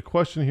claim, but the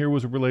question here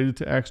was related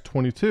to Acts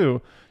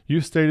 22.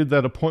 You stated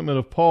that appointment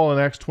of Paul in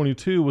Acts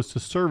 22 was to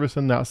service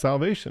and not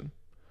salvation.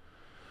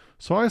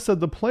 So I said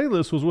the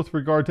playlist was with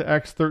regard to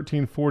Acts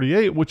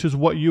 13:48, which is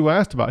what you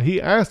asked about.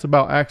 He asked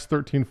about Acts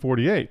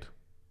 13:48.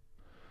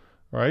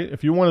 Right?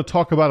 If you want to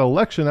talk about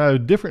election, I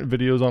have different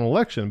videos on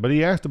election, but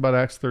he asked about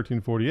Acts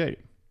 13:48.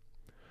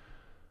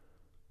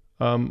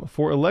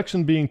 For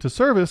election being to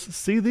service,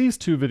 see these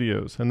 2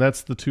 videos. And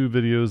that's the 2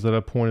 videos that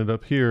I pointed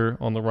up here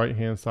on the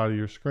right-hand side of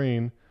your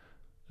screen.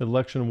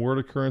 Election word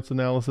occurrence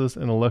analysis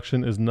and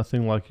election is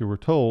nothing like you were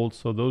told.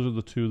 So those are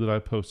the 2 that I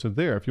posted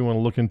there. If you want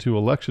to look into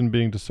election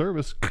being to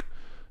service,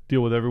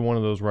 deal with every one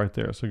of those right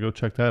there. So go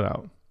check that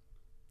out.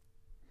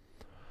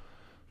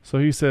 So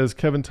he says,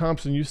 Kevin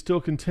Thompson, you still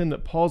contend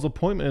that Paul's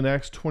appointment in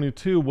Acts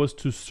 22 was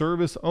to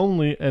service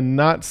only and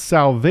not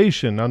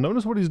salvation. Now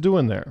notice what he's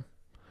doing there.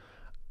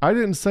 I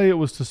didn't say it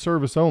was to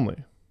service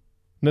only.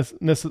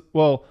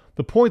 Well,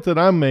 the point that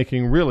I'm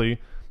making really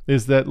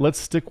is that let's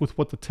stick with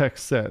what the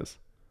text says,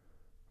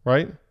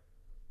 right?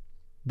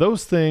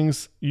 Those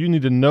things, you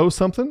need to know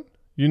something.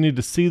 You need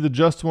to see the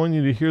just one.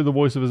 You need to hear the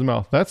voice of his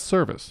mouth. That's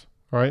service,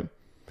 all right?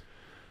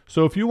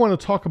 So if you want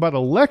to talk about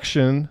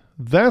election,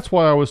 that's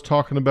why I was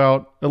talking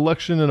about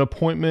election and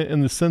appointment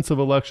in the sense of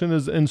election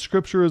is in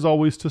Scripture is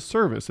always to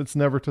service. It's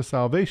never to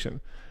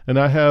salvation. And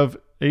I have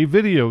a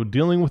video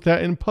dealing with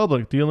that in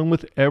public, dealing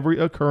with every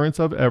occurrence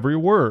of every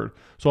word.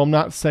 So I'm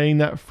not saying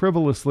that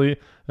frivolously,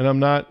 and I'm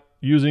not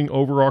using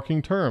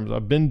overarching terms.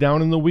 I've been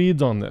down in the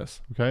weeds on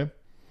this, okay?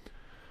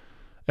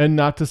 And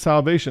not to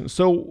salvation.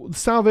 So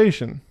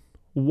salvation,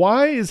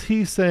 why is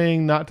he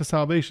saying not to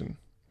salvation?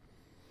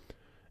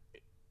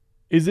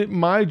 Is it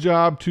my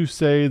job to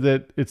say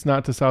that it's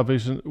not to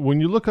salvation? When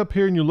you look up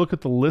here and you look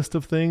at the list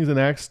of things in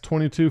Acts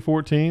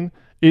 22:14,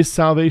 is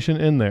salvation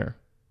in there?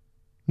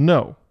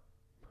 No.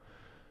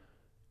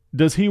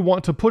 Does he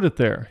want to put it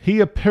there? He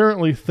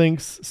apparently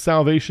thinks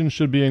salvation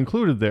should be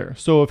included there.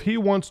 So if he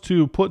wants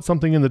to put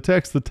something in the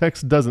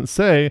text doesn't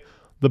say,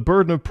 the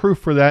burden of proof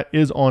for that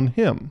is on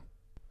him.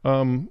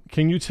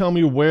 can you tell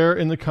me where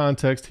in the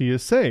context he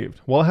is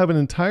saved? Well, I have an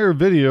entire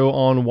video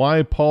on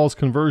why Paul's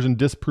conversion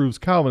disproves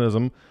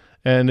Calvinism,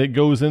 and it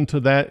goes into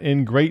that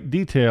in great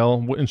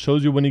detail and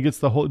shows you when he gets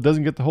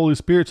doesn't get the Holy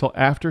Spirit till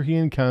after he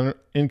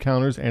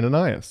encounters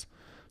Ananias.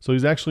 So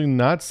he's actually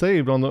not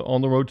saved on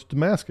the road to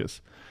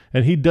Damascus,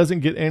 and he doesn't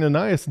get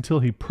Ananias until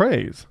he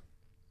prays.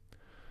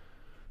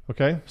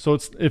 Okay, so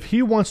if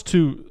he wants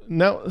to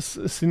now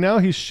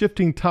he's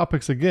shifting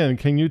topics again.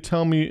 Can you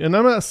tell me? And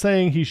I'm not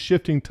saying he's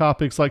shifting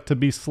topics like to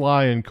be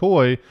sly and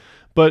coy,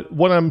 but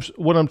what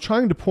I'm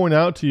trying to point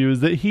out to you is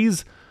that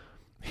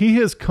he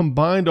has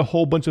combined a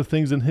whole bunch of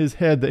things in his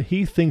head that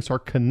he thinks are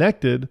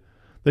connected,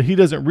 that he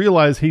doesn't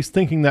realize he's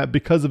thinking that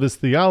because of his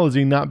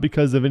theology, not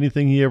because of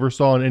anything he ever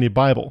saw in any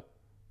Bible.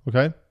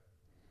 Okay?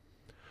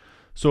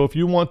 So if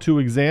you want to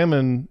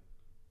examine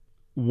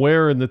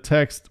where in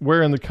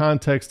the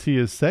context he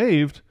is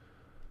saved,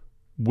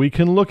 we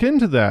can look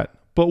into that.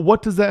 But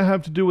what does that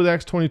have to do with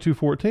Acts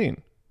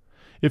 22:14?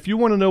 If you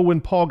want to know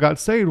when Paul got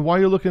saved, why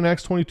are you looking at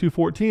Acts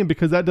 22:14?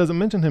 Because that doesn't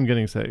mention him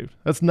getting saved.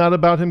 That's not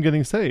about him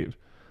getting saved.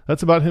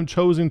 That's about him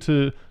choosing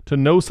to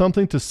know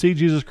something, to see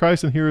Jesus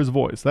Christ and hear his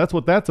voice. That's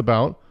what that's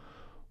about.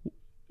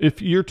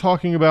 If you're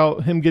talking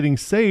about him getting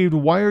saved,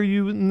 why are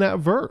you in that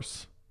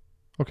verse?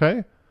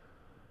 Okay?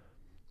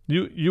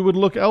 You would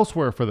look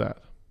elsewhere for that.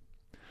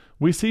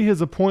 We see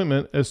his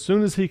appointment as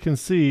soon as he can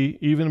see,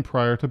 even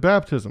prior to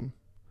baptism.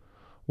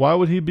 Why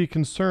would he be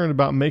concerned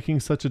about making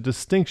such a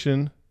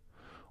distinction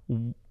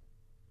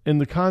in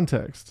the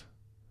context?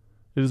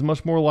 It is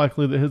much more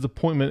likely that his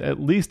appointment at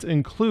least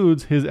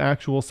includes his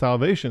actual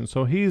salvation.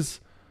 So he's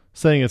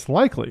saying it's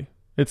likely.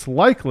 It's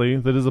likely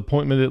that his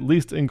appointment at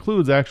least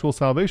includes actual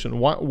salvation.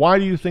 Why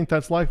do you think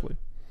that's likely?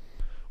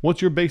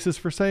 What's your basis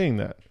for saying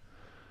that?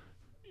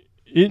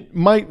 It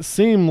might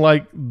seem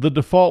like the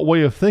default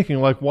way of thinking,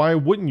 like why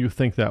wouldn't you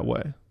think that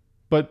way?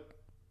 But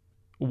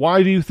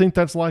why do you think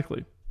that's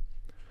likely?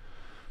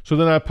 So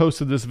then I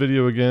posted this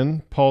video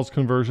again, Paul's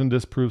conversion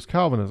disproves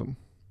Calvinism.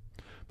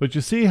 But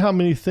you see how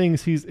many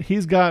things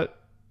he's got.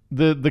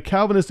 The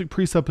Calvinistic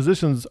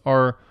presuppositions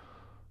are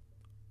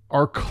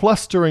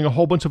clustering a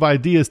whole bunch of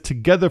ideas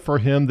together for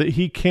him that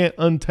he can't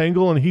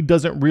untangle, and he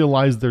doesn't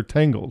realize they're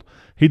tangled.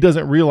 He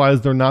doesn't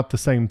realize they're not the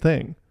same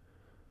thing.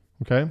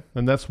 Okay?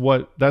 And that's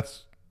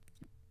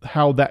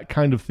how that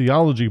kind of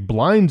theology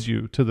blinds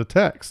you to the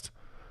text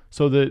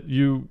so that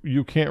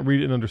you can't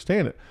read it and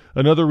understand it.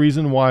 Another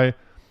reason why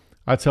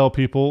I tell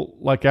people,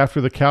 like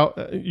after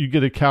you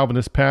get a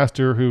Calvinist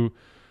pastor who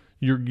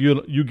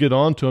you get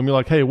on to him, you're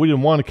like, hey, we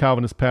didn't want a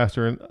Calvinist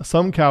pastor. And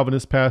some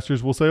Calvinist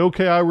pastors will say,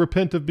 okay, I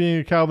repent of being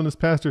a Calvinist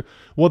pastor.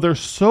 Well, they're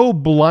so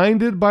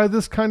blinded by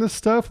this kind of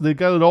stuff. They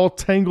got it all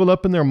tangled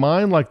up in their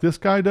mind like this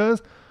guy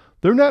does.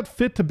 They're not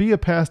fit to be a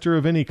pastor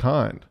of any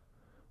kind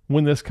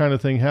when this kind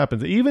of thing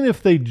happens. Even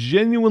if they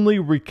genuinely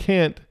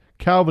recant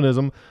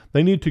Calvinism,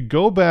 they need to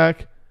go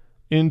back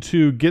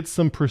into get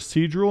some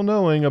procedural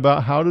knowing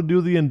about how to do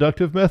the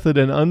inductive method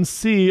and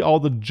unsee all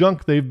the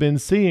junk they've been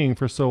seeing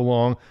for so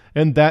long,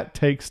 and that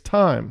takes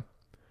time.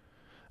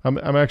 I'm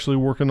actually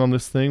working on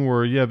this thing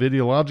where you have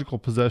ideological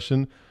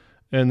possession,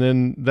 and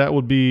then that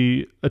would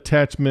be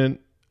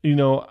attachment,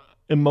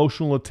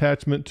 emotional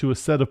attachment to a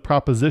set of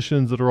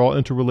propositions that are all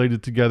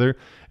interrelated together,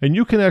 and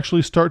you can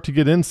actually start to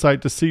get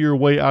insight to see your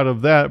way out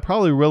of that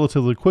probably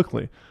relatively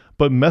quickly.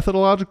 But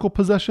methodological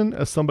possession,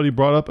 as somebody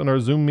brought up in our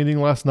Zoom meeting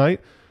last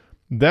night,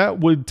 that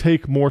would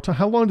take more time.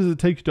 How long does it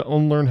take you to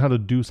unlearn how to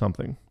do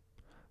something?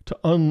 To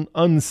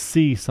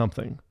unsee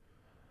something?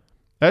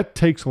 That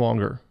takes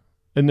longer.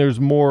 And there's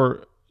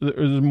more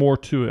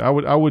to it.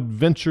 I would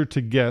venture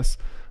to guess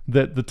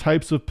that the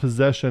types of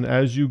possession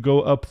as you go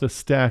up the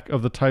stack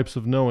of the types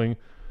of knowing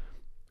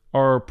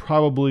are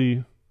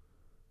probably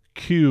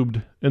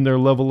cubed in their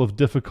level of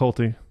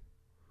difficulty.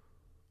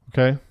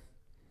 Okay?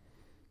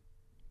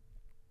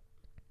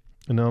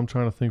 And now I'm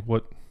trying to think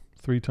what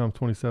 3 times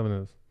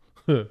 27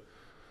 is.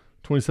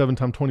 27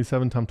 times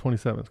 27 times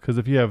 27. Because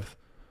if you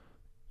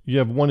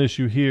have one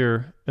issue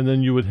here, and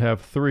then you would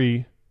have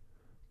 3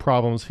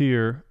 problems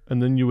here,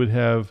 and then you would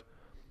have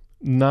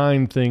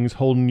 9 things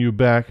holding you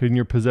back in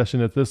your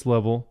possession at this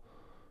level,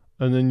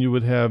 and then you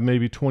would have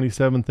maybe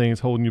 27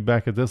 things holding you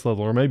back at this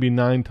level, or maybe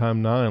 9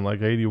 times 9,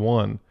 like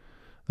 81,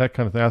 that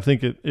kind of thing. I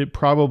think it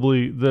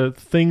probably, the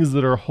things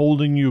that are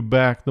holding you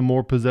back, the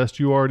more possessed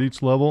you are at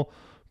each level,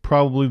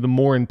 probably the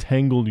more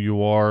entangled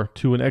you are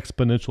to an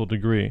exponential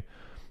degree,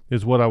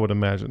 is what I would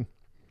imagine.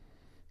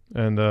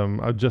 And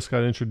I just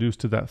got introduced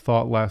to that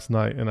thought last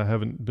night, and I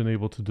haven't been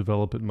able to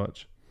develop it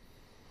much.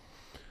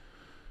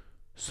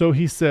 So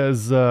he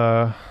says,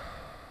 all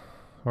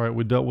right,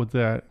 we dealt with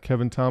that.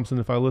 Kevin Thompson,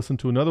 if I listen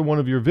to another one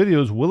of your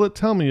videos, will it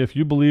tell me if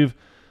you believe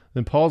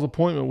that Paul's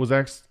appointment was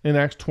in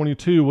Acts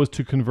 22 was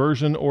to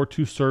conversion or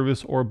to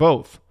service or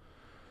both?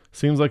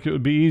 Seems like it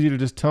would be easy to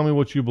just tell me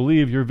what you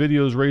believe. Your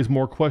videos raise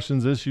more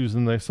questions, issues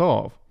than they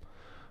solve.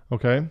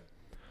 Okay?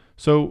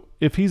 So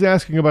if he's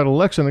asking about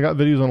election, I got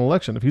videos on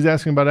election. If he's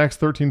asking about Acts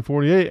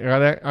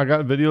 13:48, I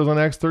got videos on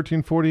Acts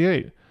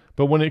 13:48.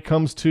 But when it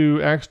comes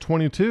to Acts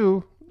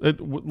 22,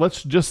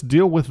 let's just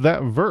deal with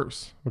that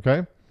verse,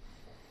 okay?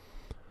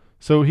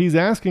 So he's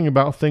asking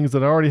about things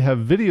that I already have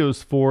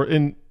videos for,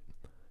 and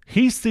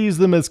he sees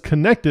them as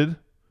connected.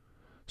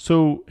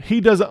 So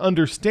he doesn't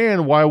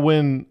understand why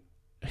when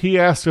he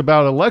asks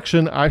about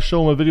election, I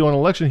show him a video on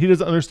election. He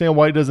doesn't understand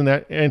why he doesn't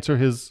answer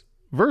his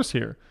verse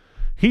here.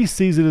 He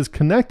sees it as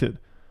connected.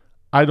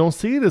 I don't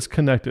see it as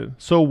connected.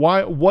 So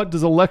what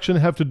does election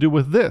have to do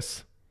with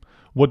this?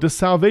 What does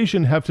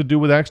salvation have to do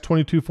with Acts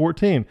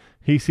 22:14?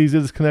 He sees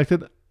it as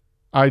connected.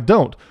 I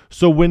don't.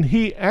 So when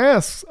he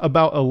asks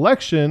about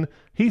election,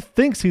 he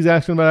thinks he's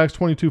asking about Acts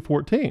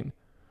 22:14.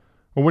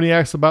 Or when he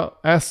asks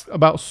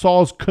about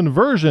Saul's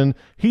conversion,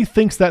 he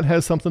thinks that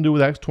has something to do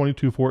with Acts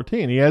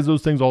 22:14. He has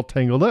those things all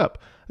tangled up.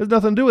 There's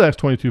nothing to do with Acts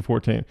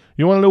 22:14.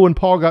 You want to know when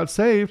Paul got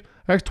saved?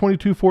 Acts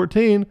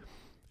 22:14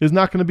 is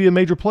not going to be a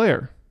major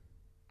player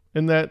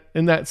in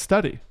that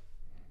study.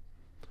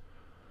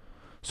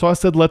 So I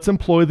said, let's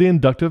employ the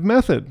inductive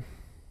method.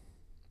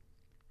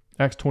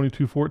 Acts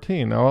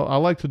 22:14. Now, I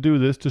like to do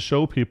this to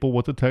show people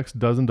what the text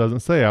does and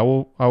doesn't say. I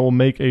will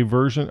make a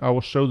version. I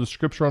will show the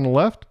scripture on the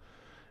left,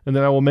 and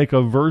then I will make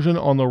a version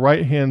on the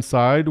right-hand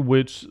side,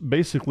 which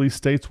basically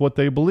states what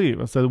they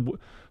believe. I said,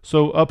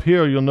 so up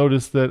here, you'll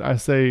notice that I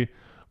say,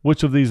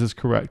 which of these is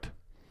correct?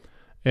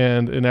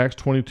 And in Acts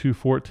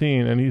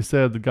 22:14, and he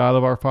said, the God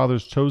of our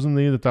fathers chosen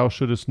thee, that thou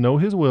shouldest know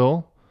his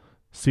will,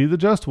 see the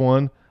just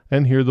one,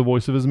 and hear the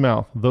voice of his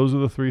mouth. Those are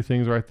the three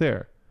things right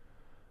there.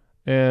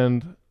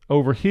 And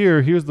over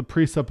here, here's the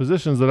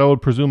presuppositions that I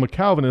would presume a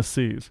Calvinist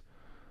sees.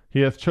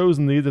 He hath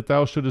chosen thee that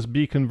thou shouldest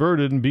be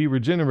converted and be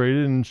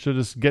regenerated and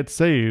shouldest get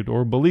saved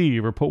or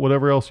believe or put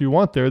whatever else you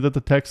want there that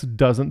the text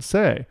doesn't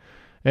say.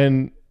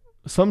 And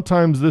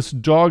sometimes this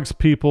jogs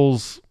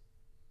people's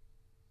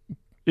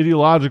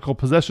ideological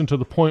possession to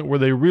the point where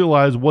they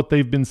realize what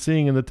they've been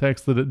seeing in the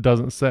text that it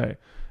doesn't say.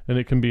 And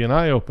it can be an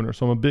eye-opener.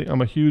 So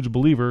I'm a huge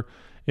believer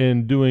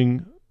in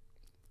doing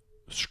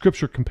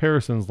scripture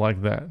comparisons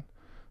like that.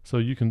 So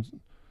you can,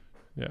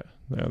 yeah,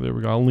 there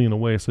we go. I'll lean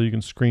away so you can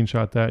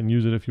screenshot that and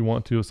use it if you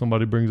want to. If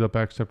somebody brings up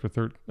Acts chapter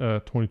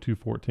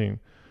 22:14.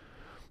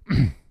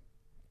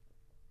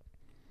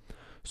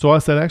 So I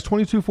said Acts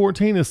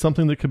 22:14 is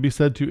something that could be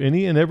said to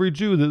any and every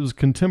Jew that was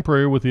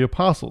contemporary with the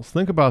apostles.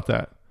 Think about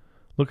that.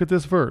 Look at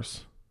this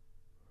verse.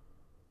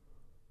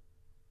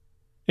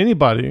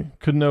 Anybody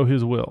could know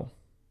his will.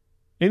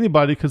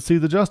 Anybody could see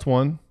the just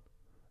one.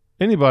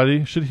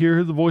 Anybody should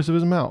hear the voice of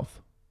his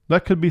mouth.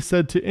 That could be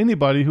said to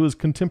anybody who is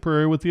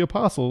contemporary with the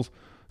apostles,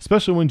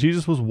 especially when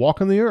Jesus was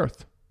walking the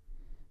earth.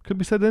 Could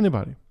be said to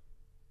anybody.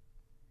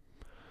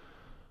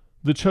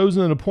 The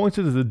chosen and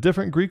appointed is a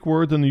different Greek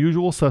word than the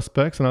usual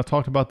suspects, and I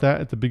talked about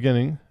that at the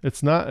beginning.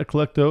 It's not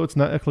eklekto, it's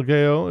not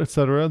eklogeo,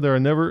 etc.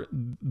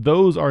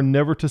 Those are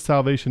never to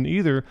salvation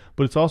either,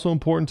 but it's also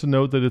important to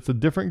note that it's a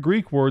different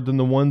Greek word than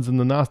the ones in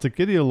the Gnostic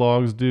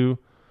ideologues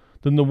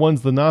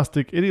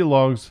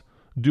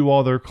do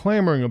all their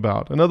clamoring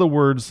about. In other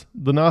words,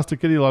 the Gnostic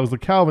ideologues, the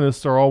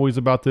Calvinists, are always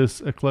about this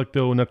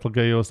eklekto and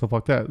eklogeo, stuff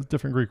like that. It's a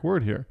different Greek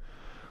word here.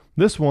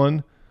 This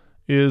one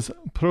is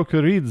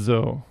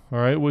prokerizo, all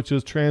right, which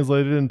is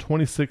translated in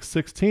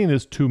 26:16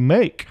 is to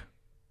make.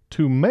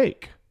 To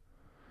make.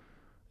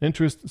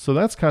 So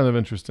that's kind of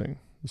interesting.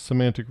 The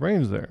semantic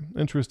range there.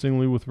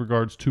 Interestingly, with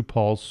regards to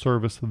Paul's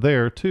service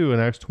there too in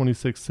Acts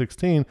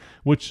 26:16,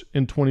 which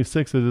in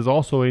 26 it is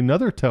also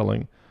another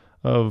telling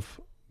of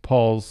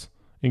Paul's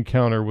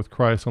encounter with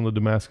Christ on the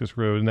Damascus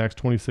Road in Acts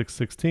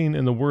 26:16,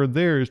 and the word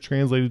there is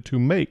translated to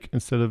make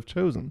instead of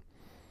chosen.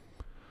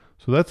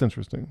 So that's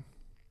interesting.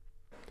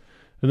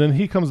 And then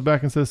he comes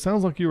back and says,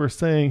 sounds like you are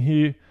saying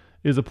he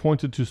is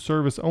appointed to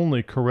service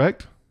only,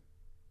 correct?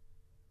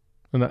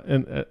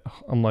 And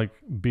I'm like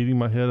beating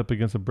my head up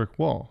against a brick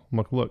wall. I'm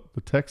like, look,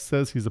 the text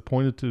says he's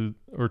appointed to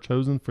or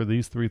chosen for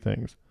these three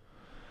things.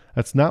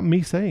 That's not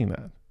me saying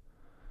that.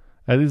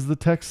 That is the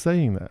text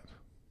saying that.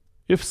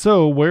 If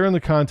so, where in the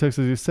context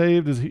is he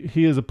saved?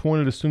 He is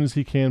appointed as soon as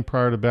he can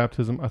prior to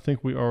baptism. I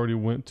think we already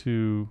went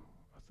to,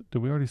 did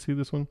we already see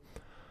this one?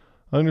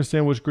 I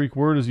understand which Greek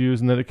word is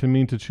used and that it can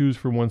mean to choose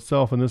for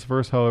oneself. In this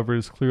verse, however, it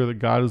is clear that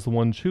God is the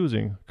one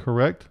choosing,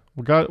 correct?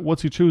 Well, God,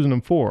 what's he choosing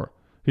him for?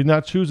 He's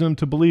not choosing him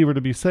to believe or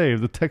to be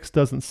saved. The text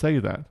doesn't say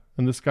that.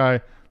 And this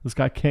guy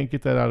can't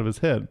get that out of his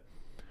head.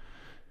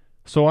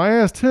 So I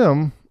asked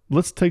him,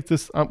 let's take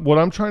this, what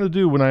I'm trying to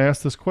do when I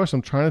ask this question,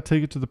 I'm trying to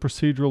take it to the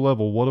procedural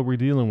level. What are we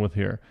dealing with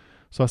here?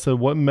 So I said,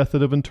 what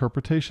method of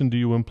interpretation do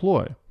you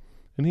employ?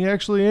 And he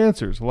actually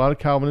answers. A lot of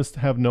Calvinists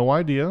have no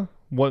idea.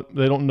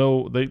 They don't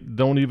know. They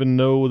don't even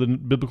know the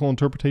biblical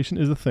interpretation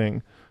is a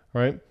thing,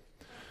 right?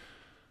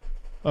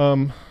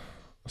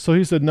 So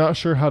he said, not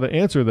sure how to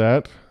answer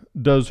that.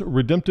 Does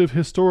redemptive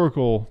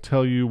historical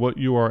tell you what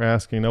you are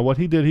asking? Now, what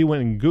he did, he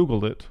went and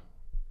Googled it,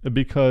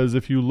 because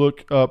if you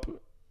look up,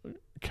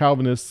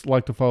 Calvinists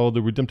like to follow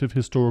the redemptive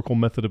historical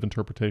method of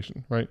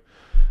interpretation, right?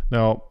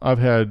 Now, I've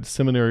had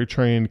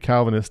seminary-trained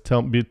Calvinists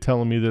be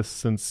telling me this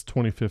since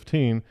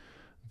 2015,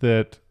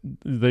 that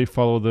they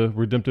follow the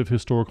redemptive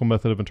historical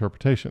method of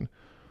interpretation.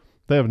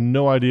 They have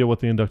no idea what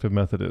the inductive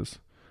method is.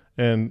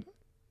 And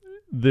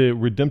the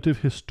redemptive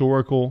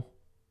historical,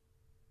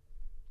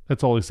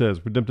 that's all he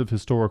says, redemptive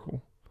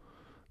historical.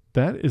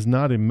 That is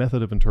not a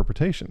method of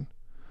interpretation.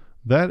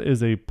 That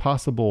is a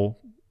possible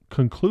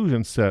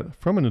conclusion set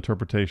from an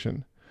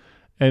interpretation.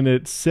 And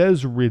it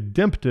says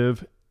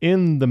redemptive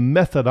in the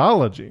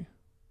methodology.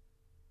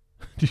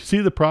 Do you see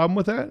the problem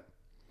with that?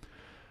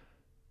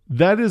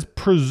 That is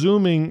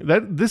presuming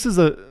that this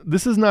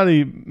is not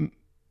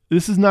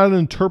an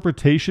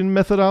interpretation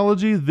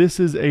methodology. This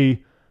is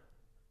a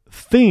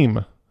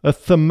theme, a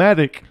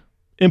thematic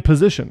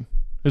imposition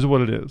is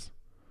what it is.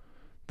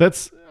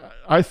 That's,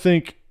 I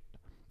think,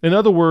 in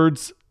other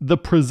words, the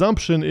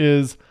presumption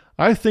is,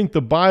 I think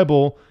the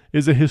Bible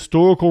is a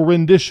historical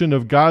rendition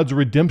of God's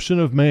redemption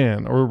of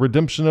man or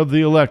redemption of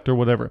the elect or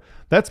whatever.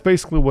 That's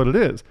basically what it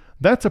is.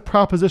 That's a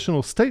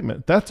propositional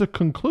statement. That's a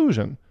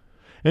conclusion.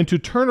 And to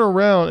turn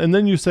around and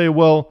then you say,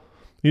 well,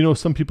 you know,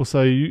 some people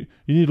say you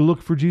need to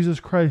look for Jesus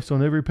Christ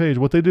on every page.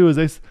 What they do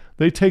is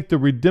they take the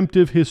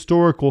redemptive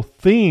historical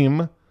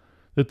theme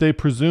that they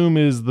presume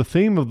is the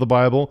theme of the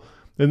Bible,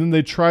 and then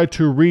they try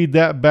to read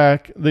that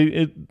back.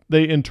 They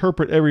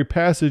interpret every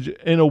passage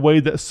in a way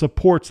that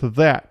supports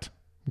that.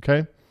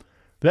 Okay?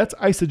 That's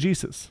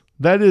eisegesis.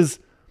 That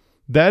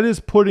is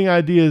putting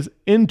ideas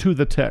into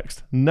the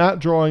text, not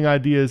drawing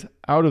ideas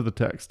out of the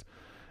text.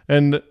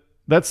 And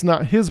that's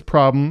not his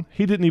problem.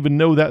 He didn't even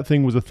know that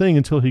thing was a thing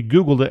until he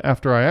Googled it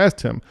after I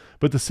asked him.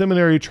 But the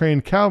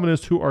seminary-trained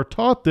Calvinists who are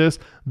taught this,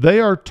 they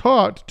are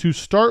taught to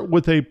start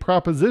with a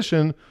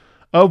proposition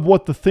of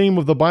what the theme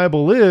of the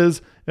Bible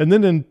is and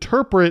then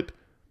interpret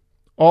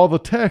all the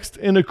text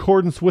in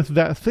accordance with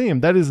that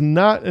theme. That is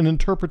not an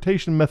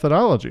interpretation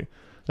methodology.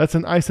 That's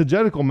an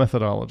eisegetical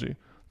methodology.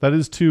 That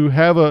is to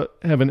have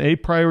an a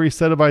priori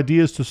set of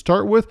ideas to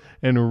start with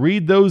and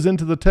read those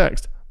into the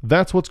text.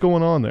 That's what's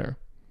going on there.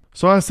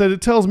 So I said,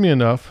 it tells me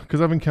enough,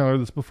 because I've encountered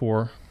this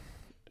before.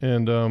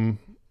 And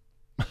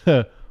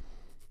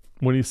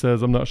when he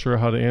says, I'm not sure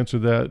how to answer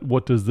that,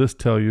 what does this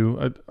tell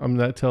you?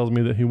 That tells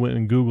me that he went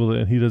and Googled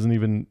it, and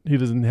he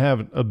doesn't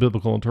have a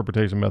biblical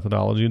interpretation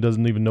methodology. He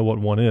doesn't even know what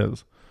one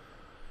is.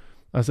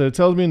 I said, it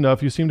tells me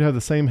enough. You seem to have the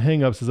same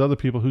hang-ups as other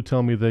people who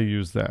tell me they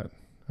use that.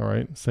 All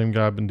right? Same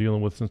guy I've been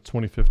dealing with since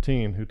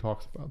 2015 who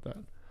talks about that.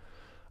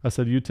 I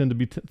said, you tend to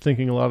be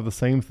thinking a lot of the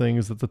same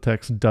things that the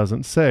text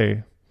doesn't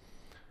say.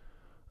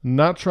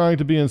 Not trying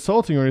to be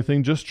insulting or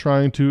anything, just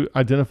trying to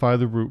identify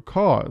the root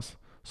cause.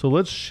 So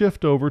let's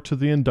shift over to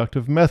the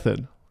inductive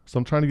method. So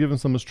I'm trying to give him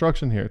some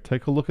instruction here.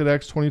 Take a look at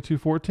Acts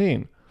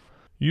 22:14.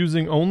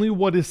 Using only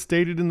what is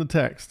stated in the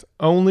text.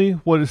 Only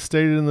what is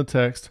stated in the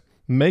text.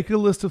 Make a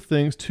list of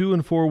things to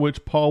and for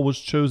which Paul was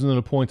chosen and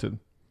appointed.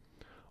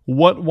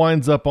 What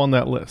winds up on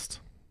that list?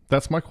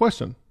 That's my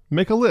question.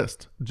 Make a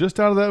list. Just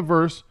out of that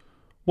verse,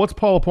 what's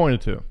Paul appointed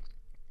to?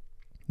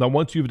 Now,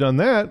 once you've done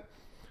that,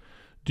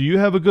 do you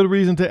have a good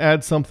reason to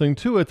add something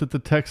to it that the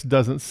text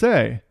doesn't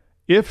say?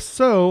 If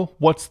so,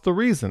 what's the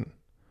reason?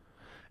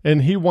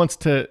 And he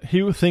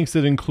thinks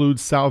it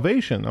includes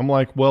salvation. I'm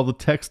like, well, the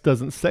text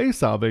doesn't say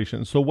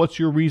salvation. So what's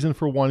your reason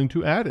for wanting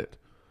to add it?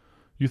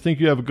 You think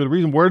you have a good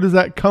reason. Where does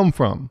that come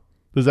from?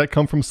 Does that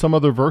come from some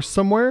other verse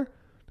somewhere?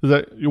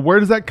 Where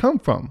does that come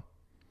from?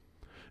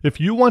 If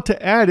you want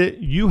to add it,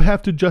 you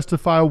have to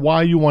justify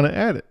why you want to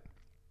add it.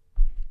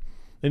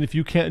 And if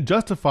you can't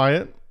justify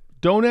it,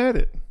 don't add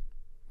it.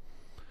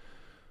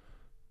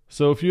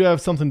 So if you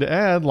have something to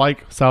add,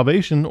 like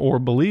salvation or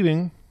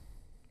believing,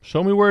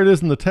 show me where it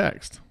is in the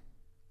text.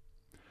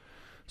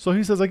 So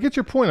he says, I get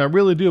your point, I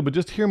really do, but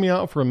just hear me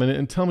out for a minute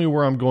and tell me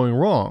where I'm going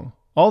wrong.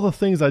 All the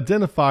things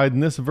identified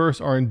in this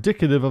verse are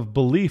indicative of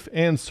belief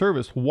and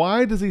service.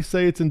 Why does he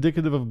say it's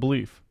indicative of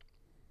belief?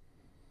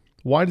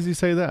 Why does he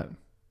say that?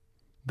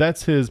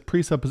 That's his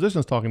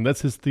presuppositions talking.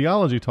 That's his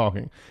theology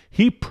talking.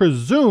 He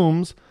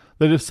presumes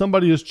that if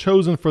somebody is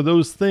chosen for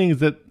those things,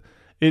 that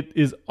it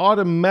is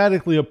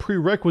automatically a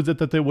prerequisite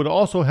that they would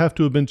also have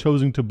to have been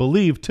chosen to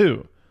believe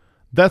too.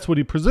 That's what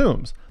he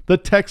presumes. The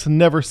text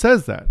never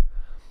says that.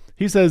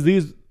 He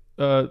says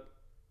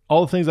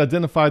all the things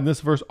identified in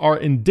this verse are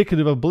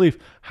indicative of belief.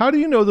 How do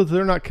you know that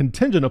they're not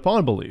contingent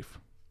upon belief?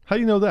 How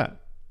do you know that?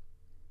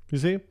 You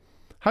see?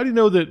 How do you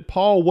know that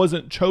Paul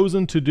wasn't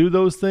chosen to do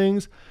those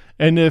things?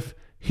 And if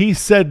he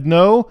said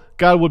no,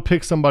 God would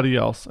pick somebody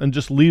else and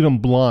just leave him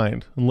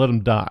blind and let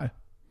him die.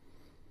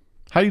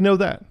 How do you know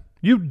that?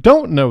 You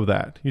don't know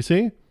that, you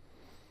see?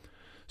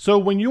 So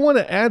when you want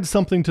to add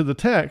something to the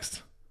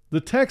text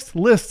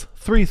lists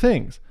three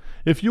things.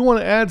 If you want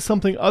to add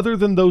something other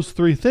than those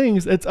three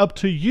things, it's up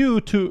to you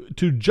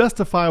to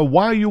justify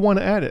why you want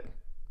to add it.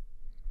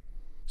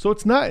 So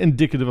it's not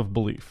indicative of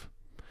belief.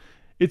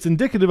 It's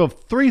indicative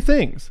of three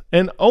things,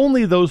 and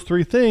only those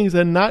three things,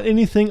 and not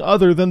anything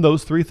other than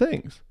those three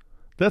things.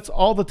 That's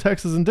all the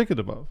text is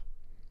indicative of.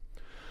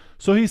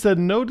 So he said,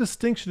 no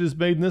distinction is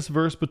made in this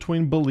verse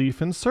between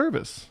belief and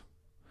service.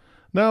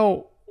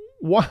 Now,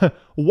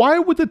 why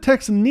would the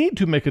text need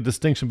to make a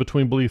distinction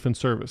between belief and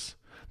service?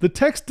 The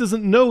text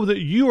doesn't know that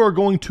you are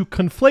going to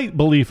conflate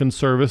belief and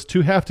service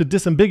to have to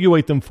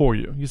disambiguate them for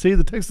you. You see,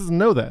 the text doesn't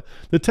know that.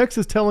 The text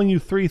is telling you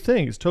three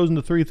things, chosen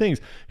to three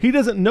things. He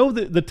doesn't know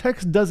that, the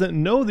text doesn't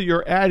know that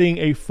you're adding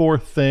a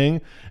fourth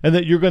thing and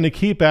that you're going to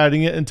keep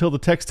adding it until the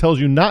text tells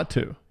you not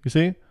to. You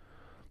see?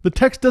 The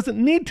text doesn't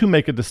need to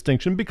make a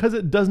distinction because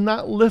it does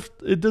not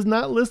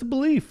list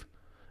belief.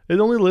 It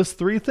only lists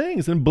three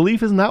things, and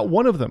belief is not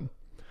one of them.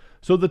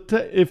 So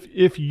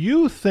if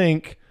you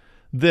think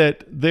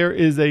that there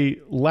is a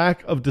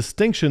lack of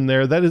distinction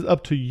there, that is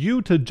up to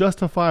you to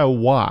justify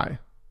why.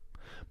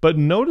 But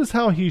notice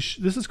how this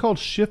is called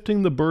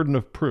shifting the burden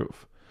of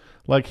proof.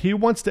 Like, he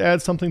wants to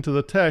add something to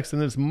the text,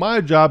 and it's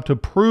my job to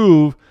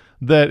prove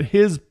that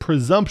his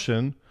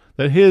presumption,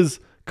 that his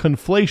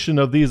conflation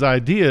of these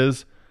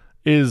ideas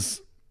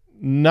is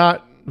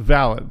not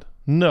valid.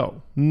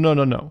 No.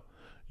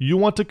 You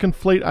want to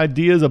conflate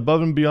ideas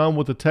above and beyond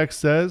what the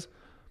text says?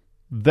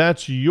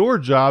 That's your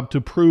job to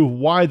prove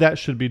why that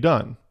should be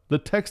done. The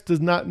text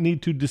does not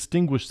need to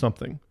distinguish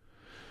something.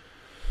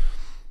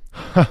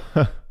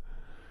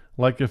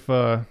 Like if,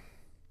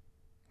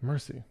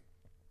 mercy.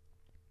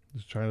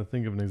 Just trying to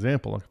think of an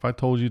example. Like if I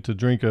told you to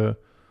drink a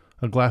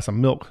glass of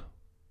milk,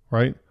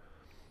 right?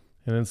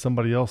 And then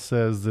somebody else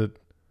says that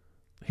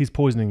he's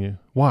poisoning you.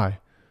 Why?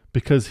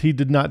 Because he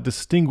did not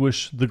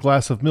distinguish the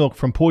glass of milk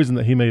from poison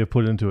that he may have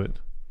put into it.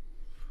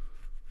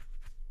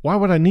 Why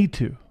would I need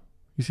to?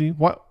 You see,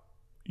 what?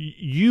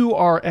 You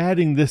are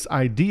adding this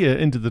idea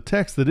into the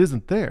text that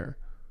isn't there.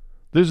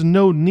 There's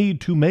no need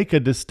to make a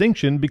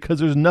distinction because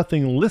there's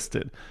nothing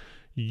listed.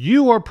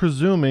 You are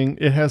presuming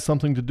it has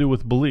something to do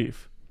with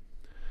belief.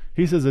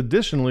 He says,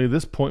 additionally,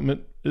 this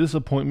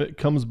appointment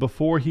comes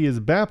before he is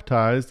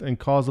baptized and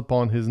calls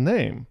upon his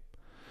name.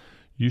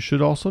 You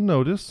should also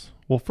notice,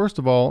 well, first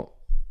of all,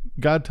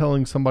 God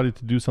telling somebody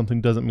to do something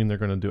doesn't mean they're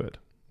going to do it.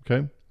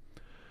 Okay?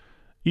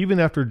 Even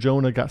after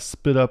Jonah got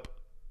spit up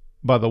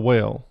by the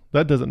whale,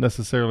 that doesn't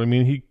necessarily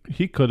mean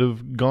he could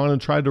have gone and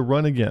tried to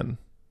run again.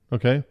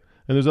 Okay?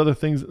 And there's other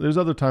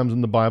times in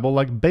the Bible,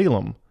 like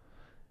Balaam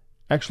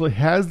actually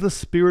has the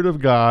Spirit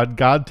of God.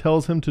 God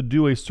tells him to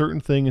do a certain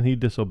thing and he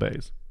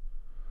disobeys.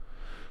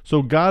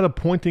 So God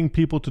appointing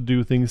people to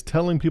do things,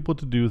 telling people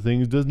to do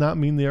things, does not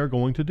mean they are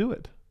going to do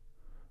it.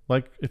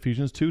 Like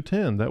Ephesians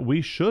 2:10, that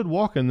we should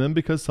walk in them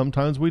because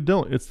sometimes we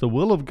don't. It's the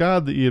will of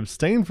God that ye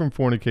abstain from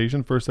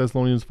fornication, 1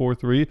 Thessalonians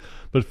 4:3,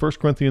 but 1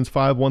 Corinthians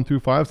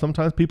 5:1-5,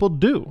 sometimes people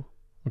do.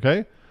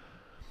 Okay?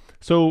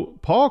 So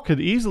Paul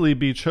could easily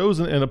be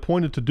chosen and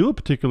appointed to do a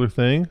particular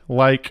thing,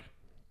 like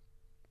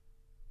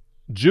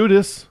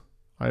Judas,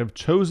 I have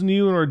chosen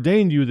you and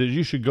ordained you that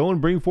you should go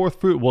and bring forth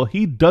fruit. Well,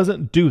 he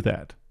doesn't do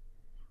that.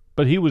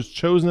 But he was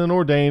chosen and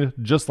ordained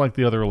just like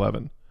the other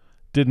 11.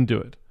 Didn't do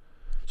it.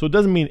 So it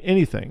doesn't mean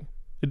anything.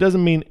 It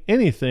doesn't mean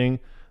anything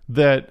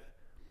that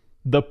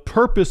the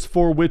purpose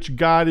for which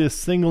God is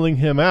singling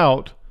him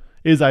out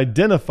is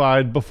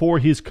identified before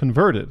he's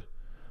converted.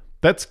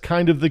 That's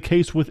kind of the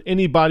case with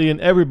anybody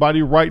and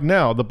everybody right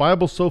now. The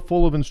Bible's so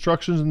full of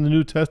instructions in the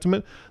New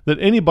Testament that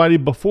anybody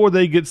before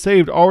they get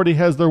saved already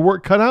has their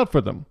work cut out for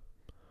them.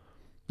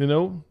 You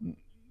know,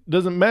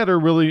 doesn't matter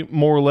really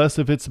more or less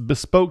if it's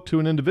bespoke to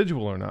an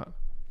individual or not.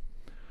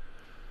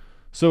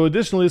 So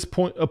additionally, this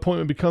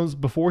appointment becomes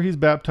before he's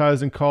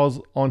baptized and calls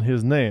on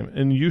his name.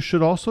 And you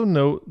should also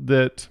note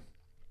that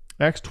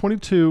Acts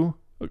 22,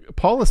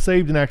 Paul is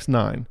saved in Acts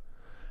 9.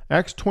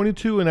 Acts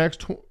 22 and Acts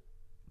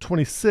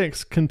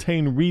 26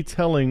 contain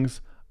retellings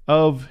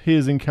of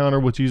his encounter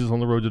with Jesus on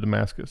the road to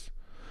Damascus.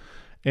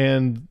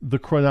 And the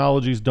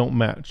chronologies don't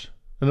match.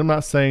 And I'm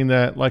not saying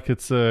that like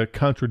it's a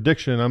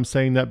contradiction. I'm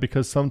saying that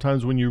because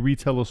sometimes when you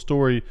retell a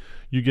story,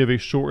 you give a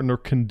shortened or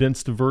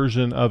condensed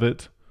version of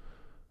it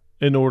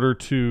in order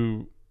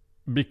to,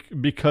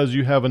 because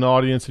you have an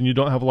audience and you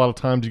don't have a lot of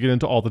time to get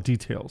into all the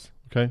details,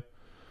 okay?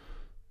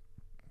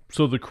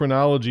 So the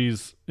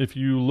chronologies, if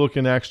you look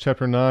in Acts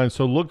chapter 9,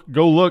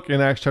 go look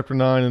in Acts chapter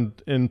 9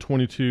 and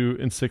 22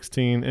 and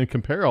 16 and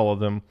compare all of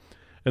them.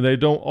 And they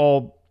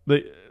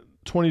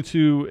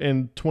 22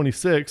 and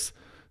 26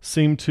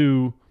 seem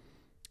to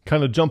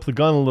kind of jump the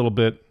gun a little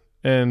bit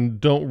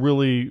and don't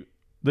really,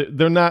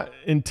 they're not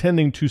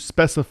intending to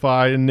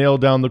specify and nail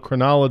down the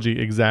chronology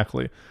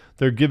exactly.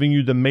 They're giving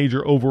you the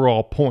major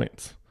overall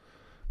points.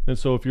 And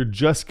so if you're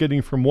just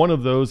getting from one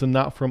of those and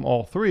not from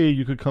all three,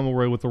 you could come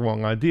away with the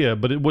wrong idea,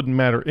 but it wouldn't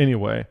matter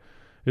anyway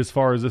as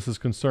far as this is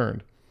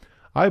concerned.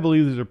 I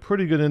believe these are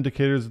pretty good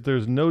indicators that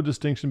there's no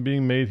distinction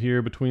being made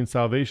here between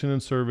salvation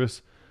and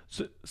service.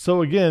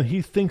 So again,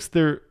 he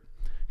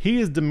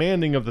is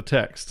demanding of the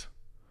text.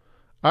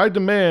 I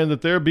demand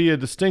that there be a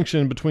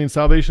distinction between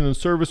salvation and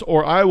service,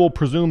 or I will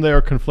presume they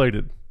are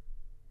conflated.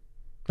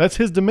 That's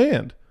his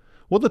demand.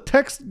 Well, the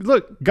text,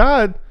 look,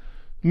 God,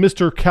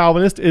 Mr.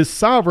 Calvinist, is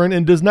sovereign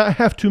and does not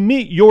have to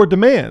meet your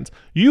demands.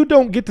 You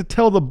don't get to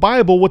tell the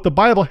Bible what the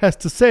Bible has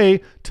to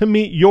say to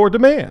meet your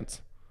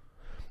demands.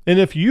 And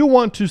if you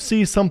want to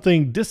see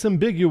something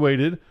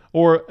disambiguated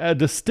or a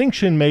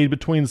distinction made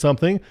between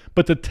something,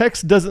 but the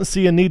text doesn't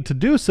see a need to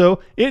do so,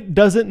 it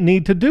doesn't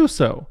need to do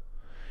so.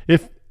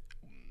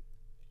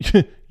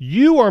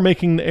 You are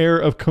making the error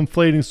of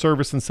conflating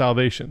service and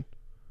salvation.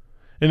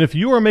 And if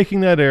you are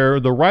making that error,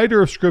 the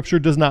writer of Scripture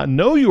does not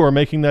know you are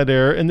making that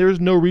error, and there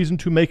is no reason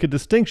to make a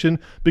distinction,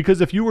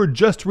 because if you were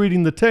just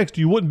reading the text,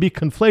 you wouldn't be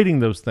conflating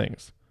those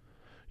things.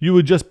 You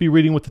would just be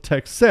reading what the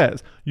text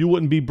says. You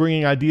wouldn't be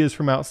bringing ideas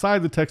from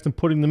outside the text and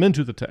putting them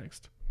into the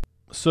text.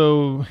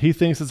 So he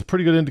thinks it's a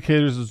pretty good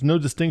indicator. There's no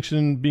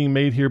distinction being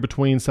made here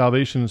between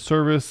salvation and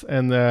service,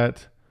 and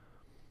that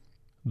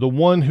the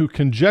one who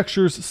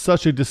conjectures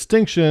such a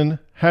distinction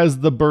has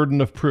the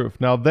burden of proof.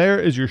 Now there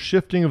is your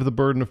shifting of the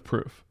burden of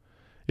proof.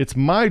 It's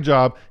my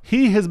job.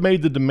 He has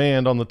made the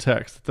demand on the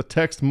text. The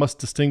text must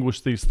distinguish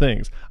these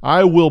things.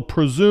 I will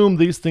presume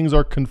these things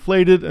are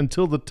conflated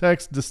until the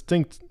text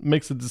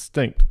makes it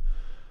distinct.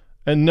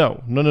 And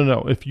no.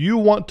 If you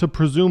want to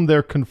presume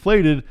they're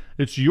conflated,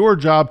 it's your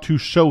job to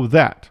show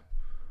that.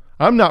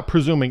 I'm not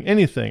presuming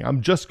anything.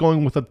 I'm just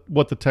going with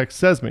what the text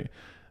says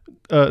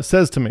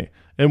to me.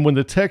 And when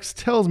the text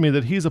tells me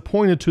that he's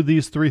appointed to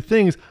these three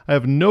things, I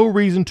have no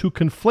reason to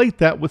conflate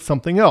that with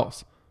something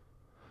else.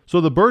 So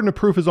the burden of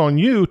proof is on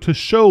you to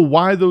show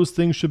why those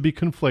things should be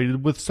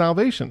conflated with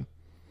salvation.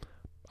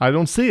 I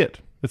don't see it.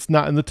 It's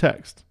not in the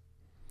text.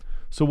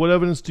 So what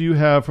evidence do you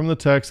have from the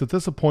text that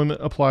this appointment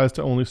applies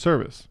to only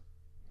service?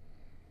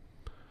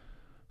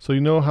 So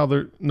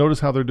notice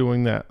how they're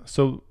doing that.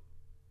 So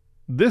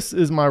this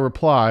is my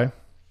reply,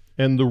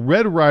 and the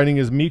red writing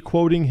is me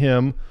quoting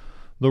him.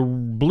 The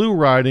blue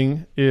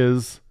writing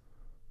is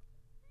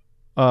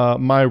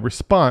my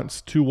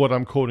response to what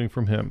I'm quoting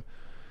from him.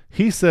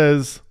 He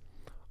says,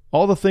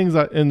 all the things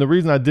and the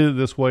reason I did it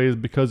this way is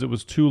because it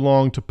was too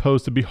long to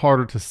post. It'd be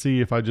harder to see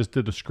if I just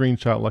did a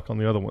screenshot like on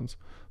the other ones.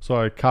 So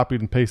I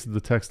copied and pasted the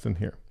text in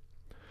here.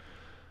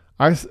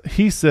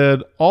 He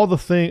said, all the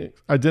things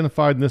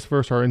identified in this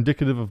verse are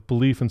indicative of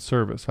belief and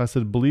service. I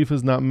said, belief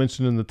is not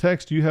mentioned in the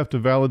text. You have to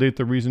validate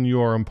the reason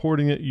you are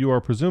importing it. You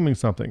are presuming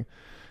something.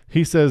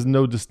 He says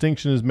no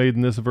distinction is made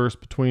in this verse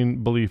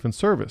between belief and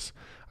service.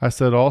 I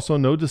said also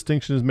no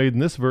distinction is made in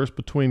this verse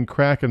between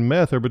crack and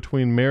meth, or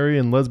between Mary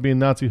and lesbian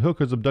Nazi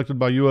hookers abducted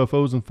by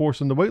UFOs and forced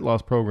into weight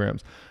loss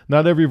programs.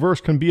 Not every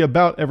verse can be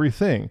about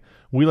everything.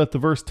 We let the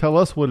verse tell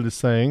us what it is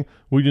saying.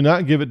 We do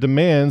not give it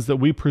demands that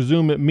we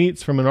presume it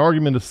meets from an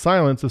argument of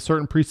silence if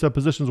certain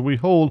presuppositions we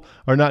hold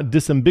are not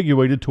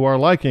disambiguated to our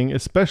liking,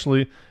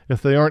 especially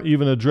if they aren't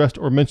even addressed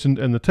or mentioned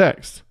in the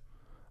text.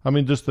 I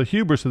mean, just the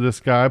hubris of this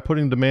guy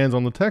putting demands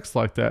on the text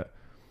like that.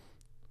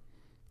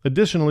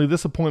 Additionally,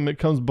 this appointment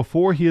comes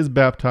before he is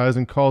baptized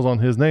and calls on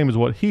his name, is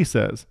what he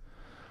says.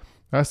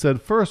 I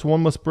said, first,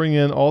 one must bring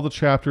in all the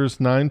chapters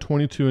 9,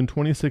 22, and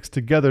 26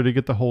 together to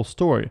get the whole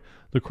story.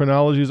 The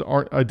chronologies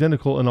aren't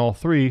identical in all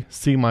three.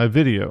 See my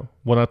video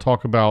when I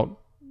talk about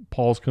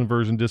Paul's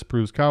conversion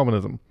disproves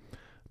Calvinism.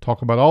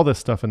 Talk about all this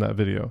stuff in that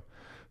video.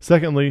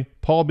 Secondly,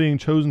 Paul being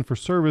chosen for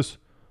service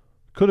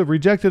could have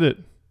rejected it,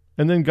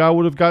 and then God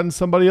would have gotten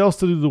somebody else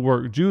to do the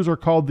work. Jews are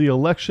called the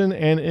election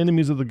and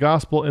enemies of the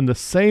gospel in the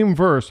same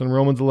verse in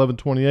Romans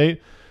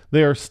 11:28.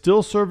 They are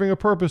still serving a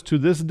purpose to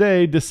this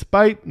day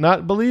despite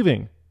not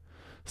believing.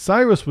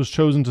 Cyrus was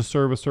chosen to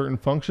serve a certain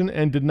function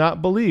and did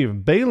not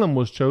believe. Balaam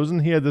was chosen.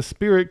 He had the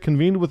Spirit,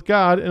 convened with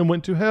God, and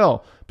went to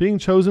hell. Being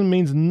chosen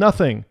means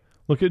nothing.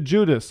 Look at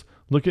Judas.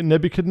 Look at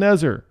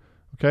Nebuchadnezzar.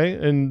 Okay?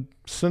 And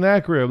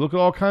Sennacherib. Look at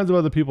all kinds of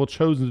other people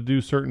chosen to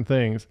do certain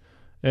things.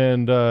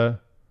 And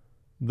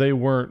they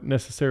weren't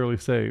necessarily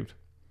saved.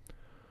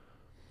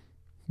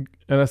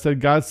 And I said,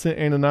 God sent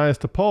Ananias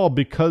to Paul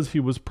because he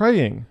was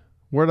praying.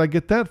 Where did I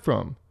get that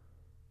from?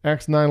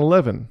 Acts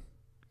 9:11.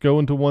 Go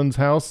into one's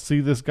house, see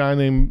this guy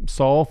named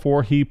Saul,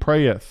 for he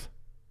prayeth.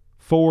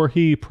 For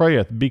he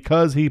prayeth,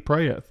 because he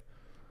prayeth.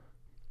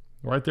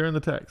 Right there in the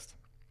text.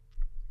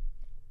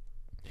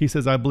 He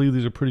says, I believe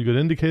these are pretty good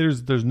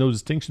indicators. There's no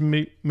distinction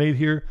made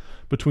here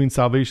between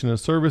salvation and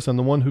service, and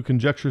the one who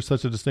conjectures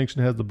such a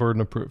distinction has the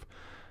burden of proof.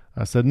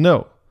 I said,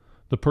 no.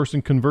 The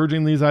person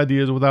converging these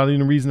ideas without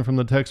any reason from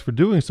the text for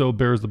doing so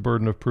bears the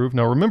burden of proof.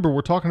 Now remember, we're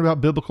talking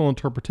about biblical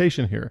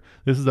interpretation here.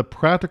 This is a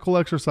practical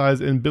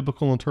exercise in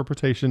biblical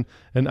interpretation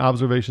and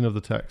observation of the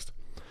text.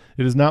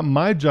 It is not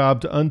my job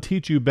to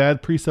unteach you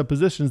bad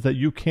presuppositions that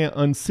you can't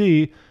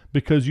unsee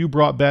because you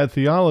brought bad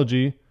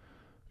theology,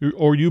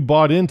 or you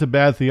bought into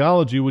bad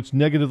theology which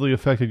negatively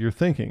affected your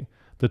thinking.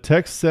 The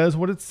text says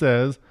what it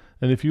says,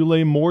 and if you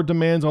lay more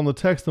demands on the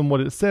text than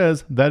what it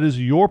says, that is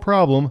your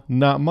problem,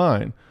 not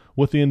mine.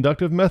 With the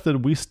inductive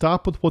method, we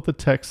stop with what the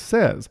text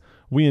says.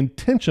 We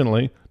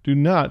intentionally do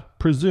not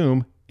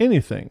presume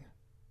anything.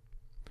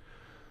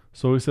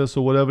 So he says,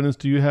 so what evidence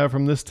do you have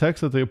from this text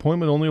that the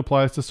appointment only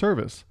applies to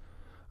service?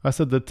 I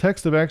said the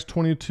text of Acts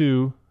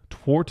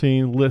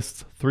 22:14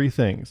 lists three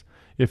things.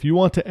 If you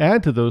want to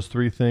add to those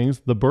three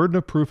things, the burden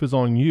of proof is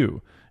on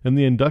you. In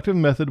the inductive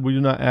method, we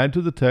do not add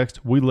to the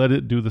text, we let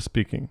it do the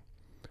speaking.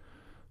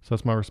 So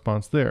that's my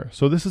response there.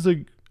 So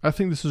I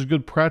think this is a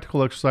good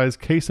practical exercise,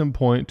 case in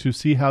point, to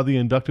see how the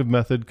inductive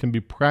method can be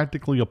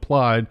practically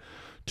applied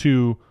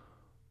to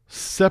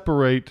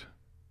separate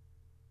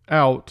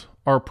out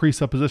our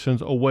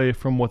presuppositions away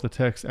from what the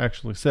text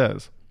actually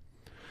says.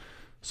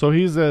 So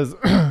he says,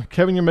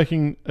 Kevin, you're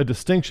making a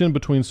distinction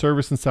between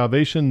service and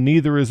salvation.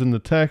 Neither is in the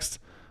text.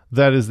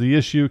 That is the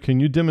issue. Can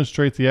you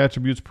demonstrate the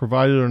attributes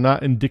provided are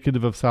not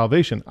indicative of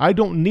salvation? I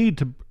don't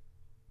need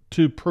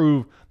to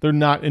prove they're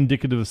not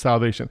indicative of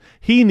salvation.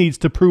 He needs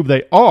to prove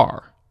they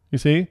are. You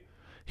see?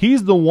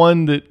 He's the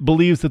one that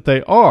believes that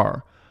they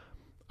are.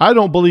 I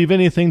don't believe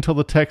anything till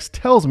the text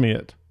tells me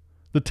it.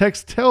 The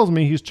text tells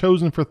me he's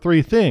chosen for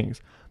 3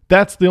 things.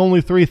 That's the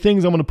only 3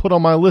 things I'm going to put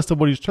on my list of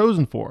what he's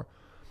chosen for.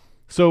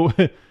 So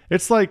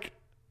it's like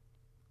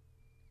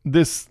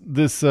this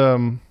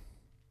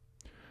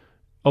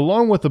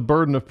along with the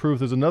burden of proof,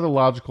 there's another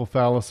logical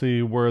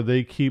fallacy where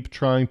they keep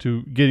trying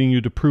to getting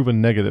you to prove a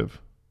negative,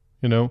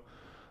 you know,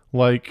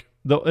 like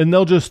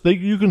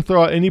you can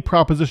throw out any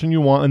proposition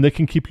you want and they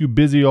can keep you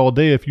busy all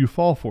day if you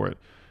fall for it.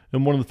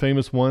 And one of the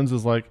famous ones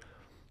is like,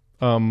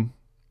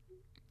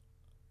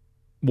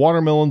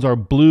 watermelons are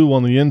blue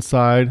on the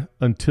inside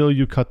until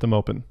you cut them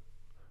open.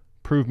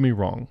 Prove me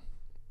wrong.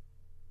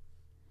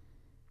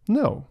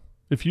 No.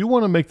 If you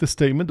want to make the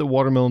statement that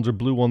watermelons are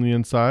blue on the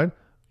inside,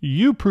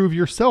 you prove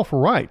yourself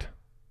right.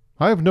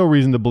 I have no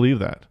reason to believe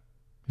that.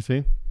 You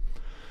see?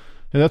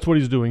 And that's what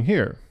he's doing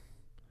here.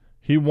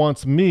 He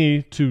wants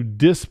me to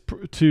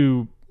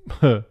disprove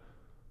a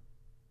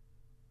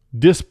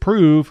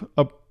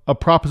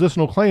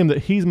propositional claim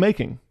that he's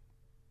making.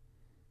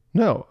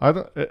 No,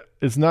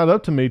 it's not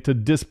up to me to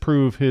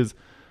disprove his,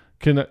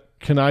 can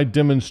I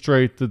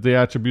demonstrate that the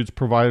attributes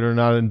provided are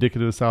not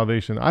indicative of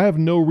salvation? I have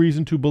no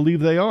reason to believe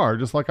they are,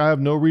 just like I have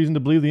no reason to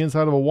believe the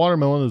inside of a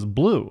watermelon is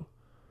blue.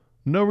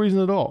 No reason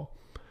at all.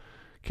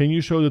 Can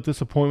you show that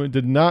this appointment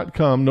did not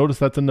come? Notice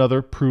that's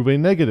another prove a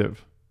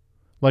negative.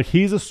 Like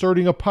he's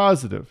asserting a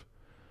positive.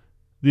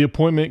 The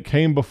appointment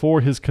came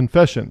before his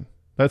confession.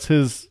 That's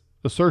his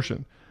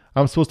assertion.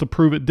 I'm supposed to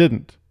prove it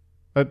didn't.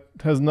 That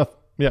has nothing,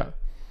 yeah.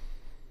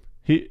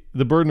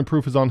 The burden of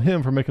proof is on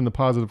him for making the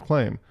positive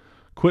claim.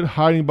 Quit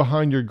hiding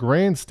behind your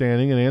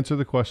grandstanding and answer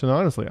the question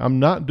honestly. I'm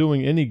not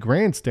doing any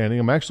grandstanding.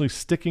 I'm actually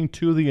sticking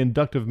to the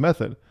inductive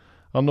method.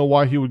 I don't know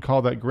why he would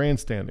call that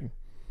grandstanding.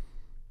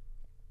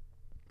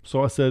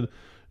 So I said,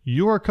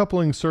 you are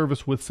coupling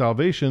service with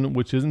salvation,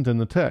 which isn't in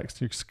the text.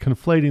 You're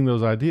conflating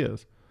those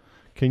ideas.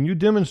 Can you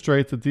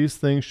demonstrate that these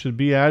things should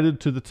be added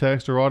to the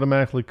text or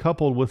automatically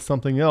coupled with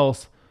something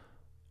else,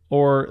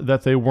 or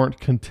that they weren't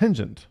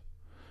contingent?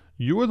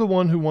 You are the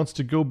one who wants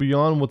to go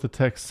beyond what the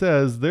text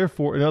says.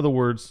 Therefore, in other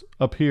words,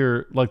 up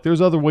here, like there's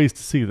other ways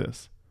to see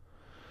this.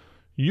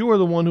 You are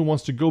the one who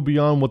wants to go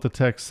beyond what the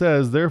text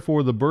says.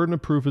 Therefore, the burden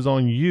of proof is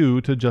on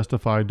you to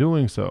justify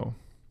doing so.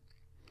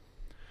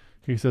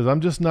 He says,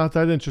 I'm just not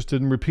that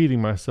interested in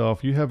repeating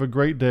myself. You have a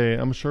great day.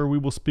 I'm sure we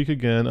will speak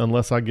again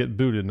unless I get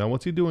booted. Now,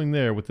 what's he doing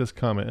there with this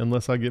comment?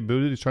 Unless I get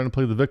booted, he's trying to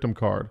play the victim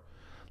card.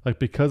 Like,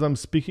 because I'm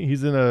speaking,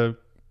 he's in a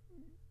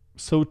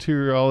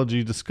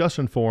soteriology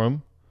discussion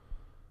forum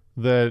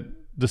that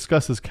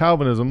discusses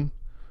Calvinism,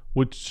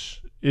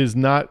 which is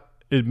not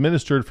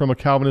administered from a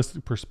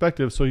Calvinistic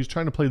perspective. So he's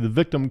trying to play the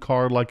victim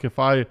card. Like if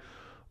I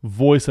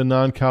voice a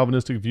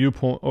non-Calvinistic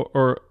viewpoint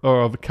or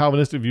a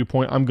Calvinistic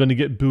viewpoint, I'm going to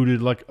get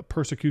booted, like a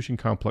persecution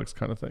complex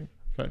kind of thing.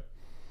 Okay.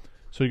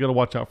 So you got to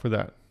watch out for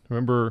that.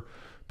 Remember,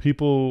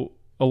 people,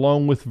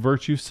 along with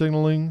virtue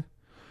signaling,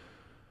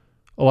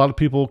 a lot of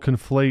people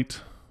conflate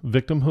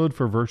victimhood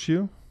for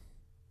virtue,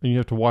 and you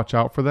have to watch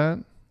out for that.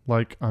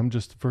 Like, I'm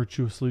just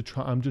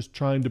I'm just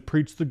trying to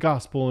preach the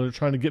gospel and they're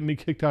trying to get me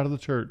kicked out of the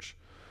church.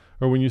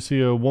 Or when you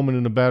see a woman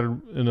in a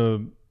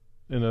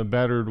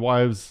battered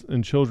wives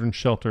and children's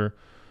shelter,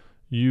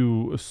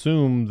 you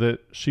assume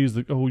that she's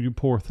the, oh, you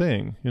poor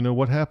thing. You know,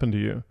 what happened to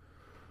you?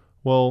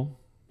 Well,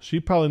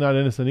 she's probably not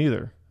innocent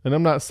either. And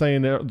I'm not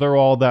saying they're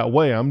all that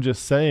way. I'm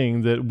just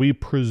saying that we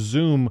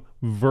presume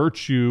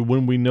virtue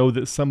when we know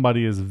that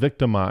somebody is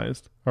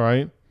victimized. All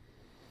right?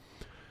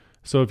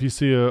 So if you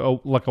see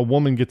like a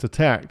woman gets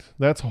attacked,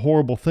 that's a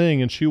horrible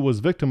thing and she was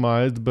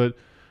victimized, but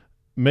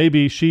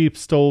maybe she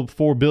stole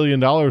 $4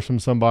 billion from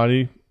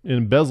somebody,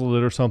 embezzled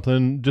it or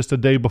something just a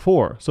day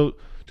before. So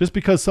just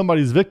because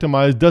somebody's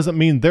victimized doesn't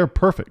mean they're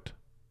perfect.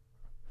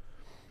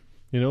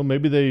 You know,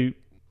 maybe they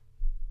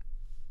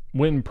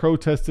went and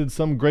protested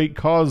some great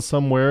cause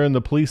somewhere and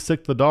the police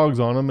sicked the dogs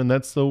on them, and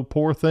that's so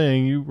poor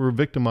thing, you were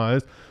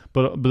victimized.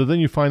 But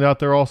then you find out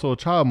they're also a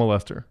child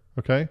molester,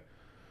 okay?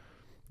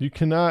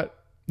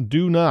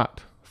 Do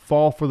not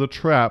fall for the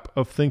trap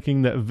of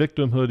thinking that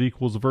victimhood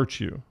equals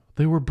virtue.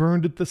 They were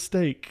burned at the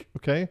stake,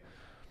 okay?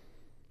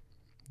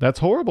 That's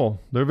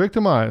horrible. They're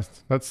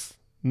victimized. That's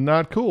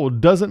not cool.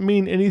 It doesn't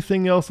mean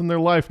anything else in their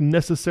life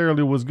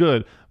necessarily was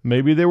good.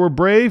 Maybe they were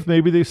brave.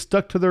 Maybe they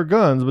stuck to their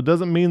guns, but it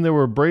doesn't mean they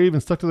were brave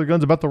and stuck to their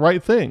guns about the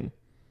right thing.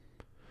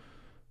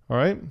 All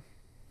right?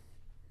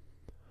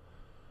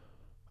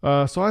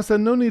 So I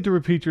said, no need to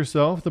repeat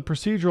yourself. The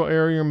procedural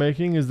error you're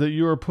making is that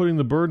you are putting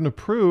the burden of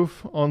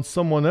proof on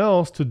someone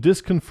else to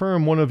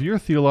disconfirm one of your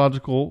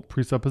theological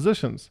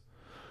presuppositions.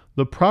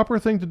 The proper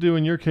thing to do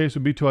in your case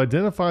would be to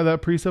identify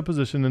that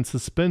presupposition and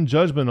suspend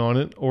judgment on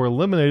it or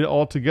eliminate it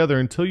altogether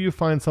until you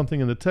find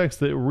something in the text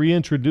that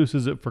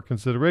reintroduces it for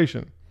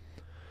consideration.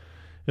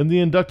 In the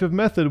inductive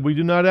method, we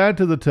do not add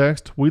to the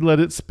text, we let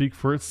it speak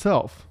for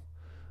itself.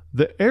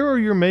 The error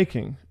you're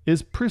making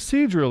is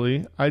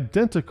procedurally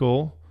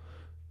identical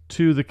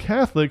to the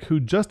Catholic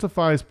who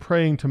justifies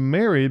praying to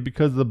Mary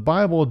because the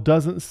Bible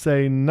doesn't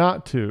say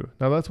not to.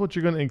 Now that's what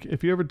you're going to,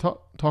 if you ever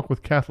talk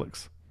with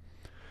Catholics,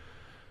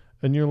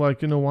 and you're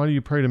like, why do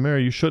you pray to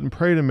Mary? You shouldn't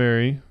pray to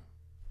Mary.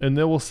 And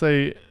they will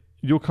say,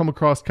 you'll come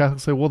across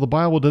Catholics say, well, the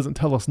Bible doesn't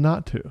tell us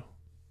not to.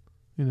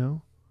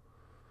 Well,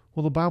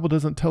 the Bible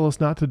doesn't tell us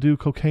not to do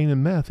cocaine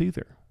and meth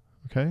either.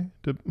 Okay?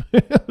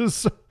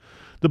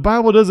 The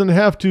Bible doesn't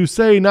have to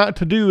say not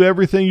to do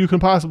everything you can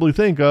possibly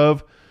think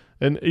of.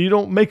 And you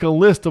don't make a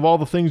list of all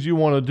the things you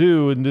want to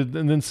do and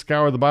then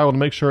scour the Bible to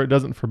make sure it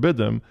doesn't forbid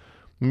them.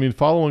 I mean,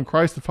 following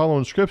Christ and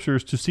following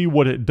Scriptures to see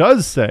what it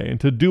does say and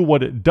to do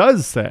what it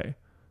does say.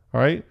 All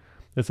right?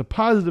 It's a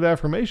positive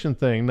affirmation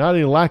thing, not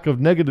a lack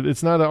of negative.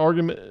 It's not an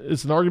argument.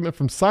 It's an argument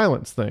from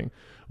silence thing.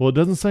 Well, it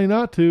doesn't say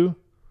not to.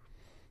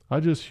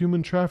 I just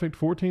human trafficked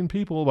 14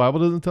 people. The Bible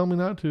doesn't tell me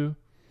not to.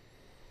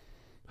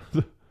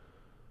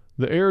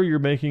 The error you're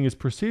making is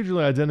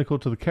procedurally identical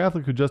to the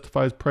Catholic who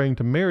justifies praying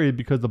to Mary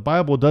because the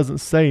Bible doesn't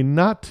say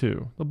not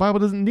to. The Bible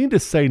doesn't need to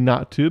say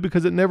not to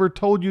because it never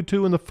told you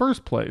to in the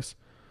first place.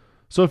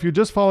 So if you're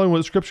just following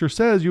what Scripture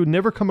says, you would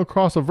never come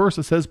across a verse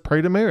that says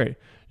pray to Mary.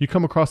 You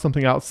come across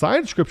something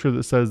outside Scripture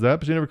that says that,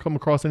 but you never come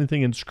across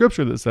anything in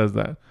Scripture that says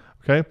that.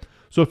 Okay?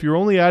 So if you're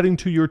only adding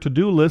to your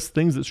to-do list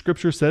things that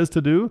Scripture says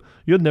to do,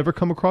 you'll never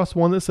come across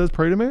one that says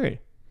pray to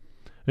Mary.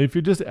 And if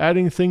you're just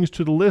adding things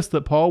to the list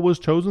that Paul was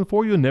chosen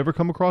for, you'll never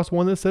come across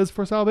one that says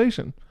for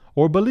salvation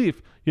or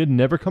belief. You'd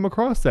never come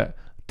across that.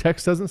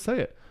 Text doesn't say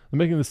it. They're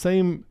making the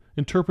same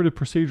interpretive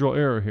procedural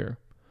error here.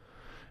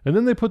 And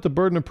then they put the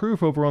burden of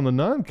proof over on the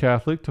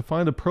non-Catholic to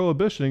find a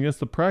prohibition against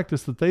the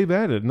practice that they've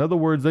added. In other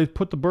words, they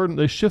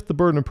shift the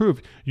burden of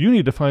proof. You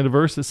need to find a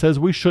verse that says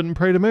we shouldn't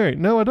pray to Mary.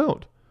 No, I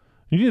don't.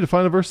 You need to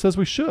find a verse that says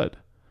we should.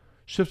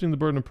 Shifting the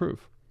burden of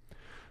proof.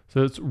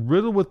 So it's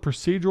riddled with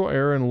procedural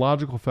error and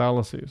logical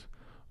fallacies.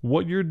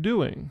 What you're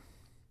doing,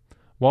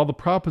 while the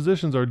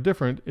propositions are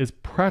different, is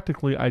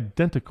practically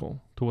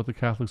identical to what the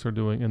Catholics are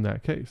doing in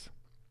that case.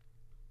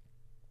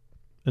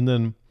 And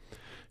then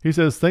he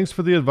says, thanks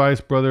for the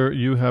advice, brother.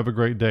 You have a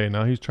great day.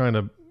 Now he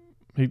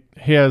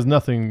has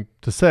nothing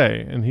to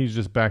say, and he's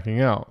just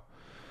backing out.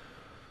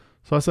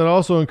 So I said, I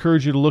also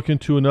encourage you to look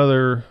into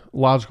another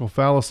logical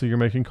fallacy you're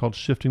making called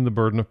shifting the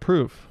burden of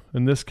proof.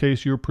 In this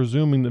case, you're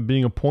presuming that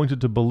being appointed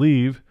to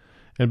believe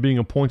and being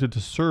appointed to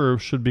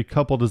serve should be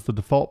coupled as the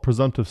default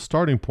presumptive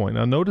starting point.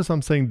 Now notice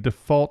I'm saying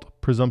default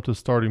presumptive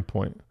starting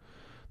point.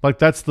 Like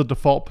that's the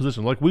default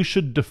position. Like we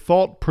should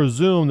default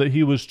presume that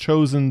he was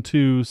chosen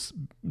to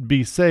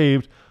be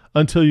saved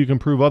until you can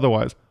prove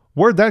otherwise.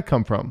 Where'd that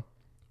come from?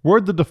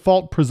 Where'd the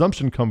default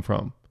presumption come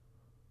from?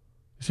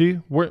 See,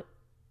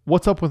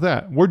 what's up with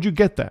that? Where'd you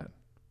get that?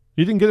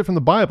 You didn't get it from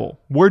the Bible.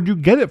 Where'd you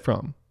get it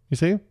from? You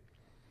see?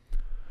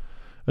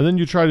 And then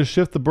you try to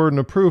shift the burden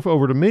of proof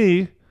over to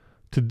me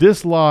to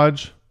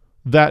dislodge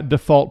that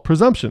default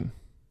presumption.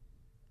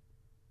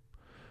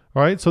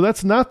 All right, so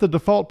that's not the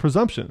default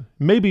presumption.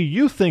 Maybe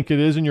you think it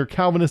is in your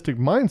Calvinistic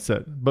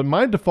mindset, but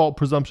my default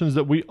presumption is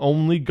that we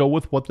only go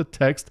with what the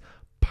text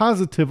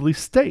positively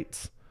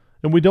states,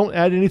 and we don't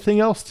add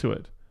anything else to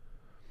it.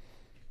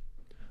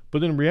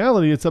 But in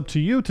reality, it's up to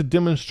you to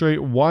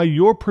demonstrate why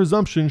your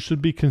presumption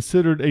should be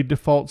considered a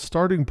default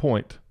starting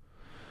point.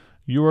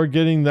 You are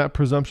getting that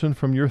presumption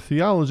from your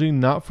theology,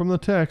 not from the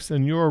text,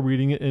 and you are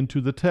reading it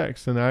into the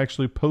text. And I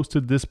actually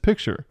posted this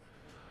picture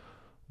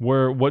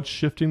where what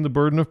shifting the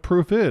burden of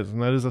proof is,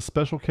 and that is a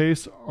special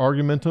case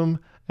argumentum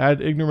ad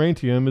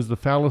ignorantium is the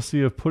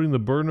fallacy of putting the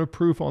burden of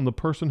proof on the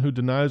person who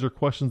denies or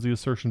questions the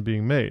assertion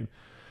being made.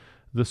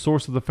 The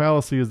source of the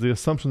fallacy is the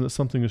assumption that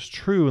something is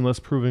true unless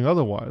proving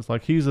otherwise.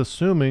 Like he's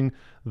assuming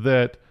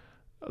that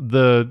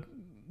the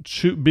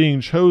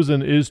being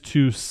chosen is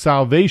to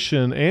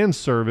salvation and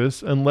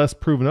service unless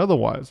proven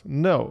otherwise.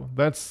 No,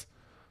 that's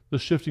the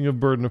shifting of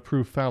burden of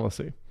proof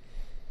fallacy.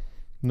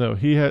 No,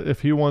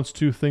 if he wants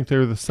to think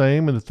they're the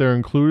same and that they're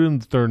included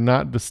and that they're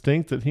not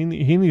distinct, that he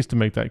needs to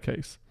make that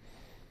case,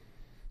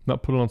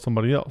 not put it on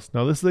somebody else.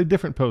 Now, this is a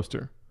different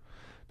poster.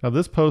 Now,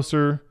 this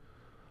poster,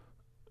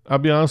 I'll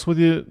be honest with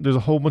you, there's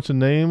a whole bunch of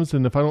names,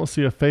 and if I don't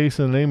see a face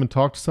and a name and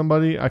talk to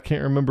somebody, I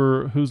can't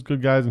remember who's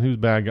good guys and who's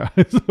bad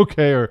guys,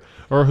 okay,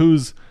 or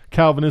who's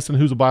Calvinist and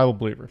who's a Bible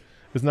believer.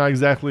 It's not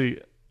exactly,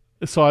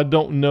 so I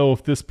don't know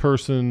if this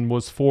person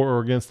was for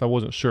or against, I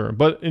wasn't sure.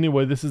 But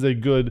anyway, this is a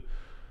good,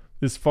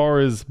 as far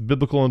as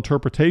biblical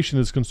interpretation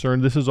is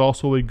concerned, this is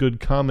also a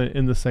good comment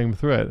in the same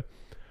thread.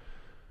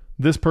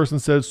 This person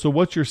says, so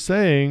what you're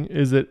saying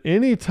is that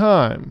any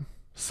time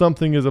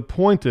something is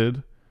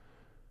appointed,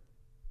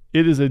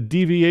 it is a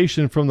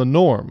deviation from the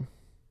norm.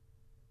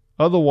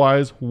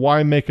 Otherwise,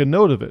 why make a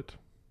note of it?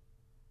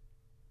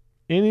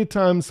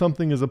 Anytime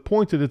something is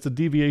appointed, it's a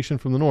deviation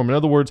from the norm. In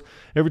other words,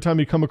 every time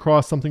you come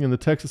across something in the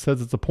text that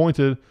says it's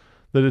appointed,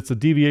 that it's a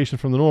deviation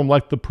from the norm,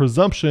 like the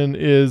presumption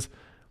is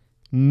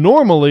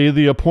normally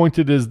the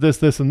appointed is this,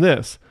 this, and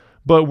this.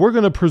 But we're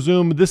going to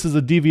presume this is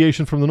a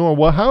deviation from the norm.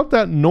 Well, how'd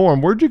that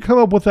norm, where'd you come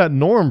up with that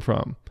norm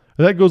from?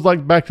 And that goes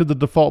like back to the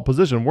default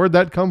position. Where'd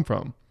that come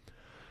from?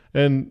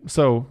 And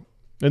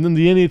then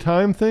the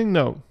anytime thing,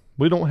 no.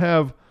 We don't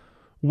have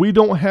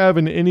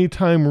an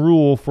anytime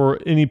rule for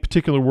any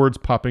particular words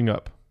popping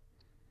up.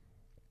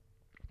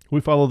 We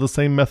follow the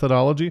same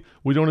methodology.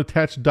 We don't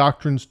attach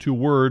doctrines to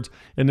words,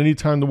 and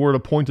anytime the word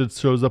appointed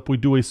shows up, we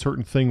do a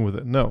certain thing with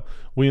it. No,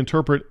 we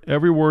interpret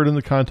every word in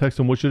the context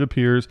in which it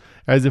appears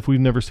as if we've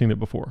never seen it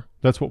before.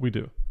 That's what we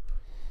do.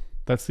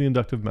 That's the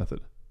inductive method.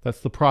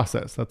 That's the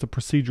process. That's a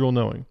procedural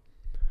knowing.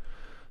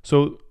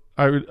 So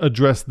I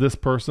addressed this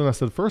person. I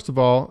said, first of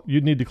all,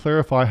 you'd need to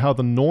clarify how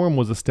the norm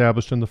was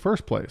established in the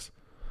first place.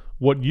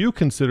 What you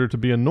consider to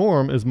be a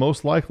norm is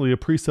most likely a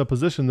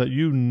presupposition that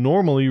you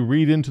normally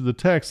read into the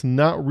text,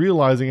 not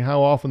realizing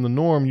how often the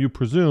norm you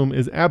presume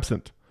is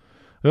absent.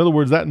 In other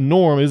words, that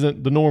norm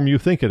isn't the norm you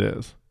think it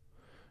is.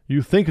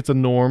 You think it's a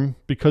norm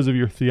because of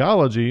your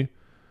theology,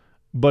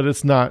 but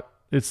it's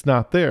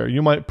not there.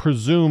 You might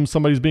presume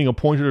somebody's being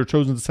appointed or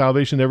chosen to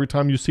salvation every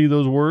time you see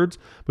those words,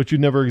 but you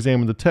never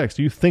examine the text.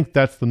 You think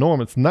that's the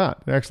norm. It's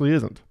not. It actually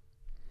isn't.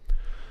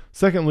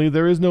 Secondly,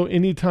 there is no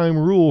anytime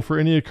rule for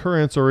any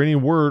occurrence or any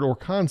word or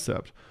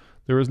concept.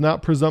 There is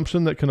not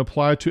presumption that can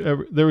apply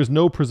to there is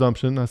no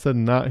presumption. I said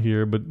not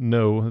here, but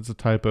no, it's a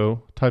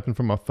typo. Typing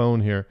from my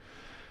phone here.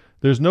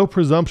 There's no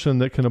presumption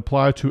that can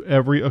apply to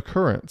every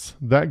occurrence.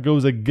 That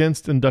goes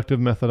against inductive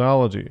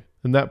methodology.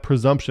 And that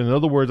presumption, in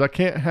other words, I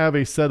can't have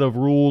a set of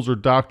rules or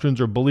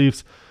doctrines or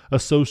beliefs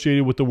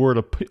associated with the word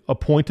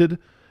appointed,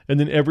 and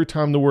then every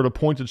time the word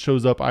appointed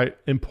shows up, I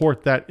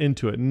import that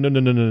into it.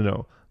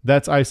 No.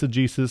 That's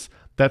eisegesis.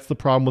 That's the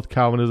problem with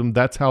Calvinism.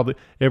 That's how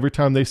every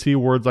time they see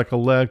words like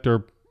elect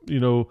or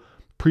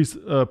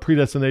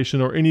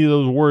predestination or any of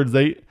those words,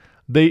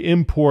 they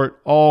import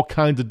all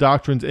kinds of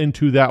doctrines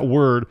into that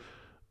word,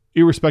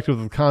 irrespective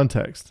of the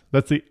context.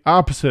 That's the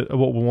opposite of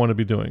what we want to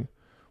be doing.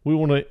 We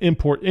want to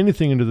import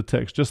anything into the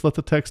text. Just let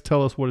the text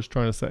tell us what it's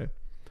trying to say.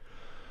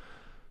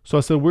 So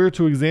I said we're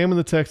to examine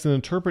the text and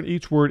interpret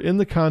each word in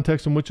the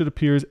context in which it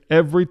appears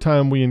every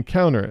time we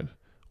encounter it.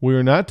 We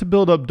are not to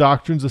build up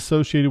doctrines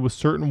associated with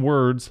certain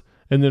words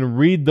and then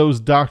read those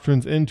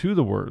doctrines into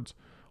the words.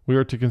 We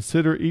are to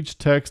consider each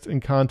text in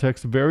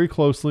context very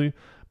closely,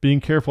 being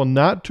careful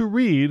not to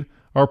read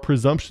our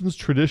presumptions,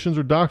 traditions,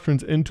 or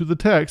doctrines into the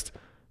text,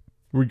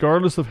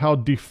 regardless of how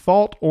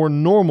default or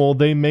normal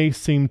they may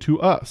seem to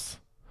us.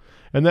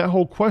 And that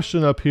whole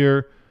question up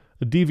here,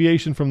 a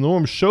deviation from the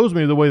norm, shows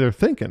me the way they're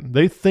thinking.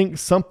 They think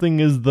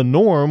something is the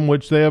norm,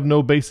 which they have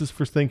no basis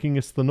for thinking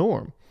it's the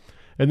norm.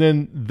 And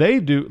then they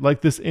do,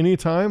 like this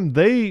anytime,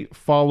 they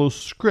follow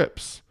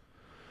scripts.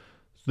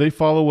 They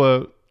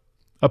follow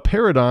a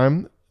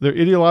paradigm. They're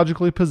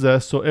ideologically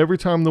possessed, so every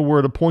time the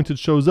word appointed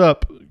shows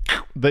up,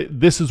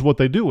 this is what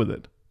they do with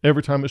it,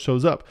 every time it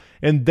shows up.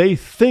 And they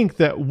think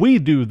that we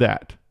do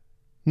that.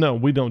 No,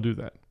 we don't do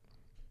that.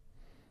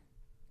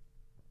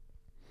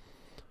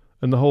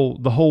 And the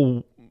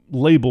whole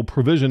label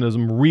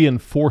provisionism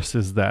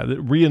reinforces that. It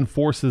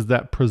reinforces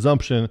that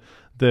presumption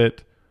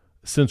that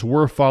since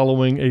we're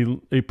following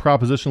a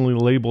propositionally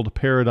labeled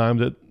paradigm,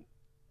 that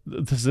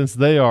since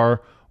they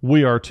are,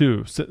 we are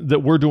too.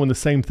 That we're doing the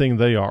same thing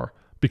they are.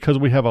 Because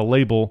we have a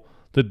label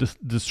that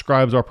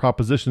describes our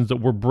propositions, that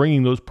we're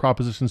bringing those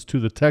propositions to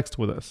the text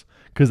with us.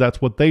 Because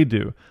that's what they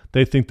do.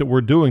 They think that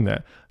we're doing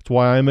that. That's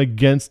why I'm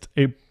against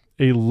a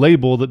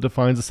label that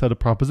defines a set of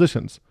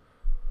propositions.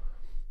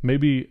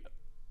 Maybe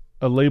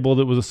a label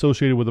that was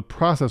associated with a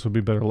process would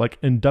be better, like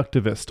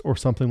inductivist or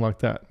something like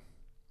that.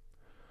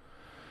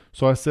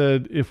 So I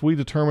said, if we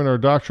determine our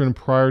doctrine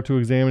prior to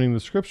examining the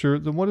scripture,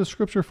 then what is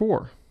scripture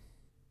for?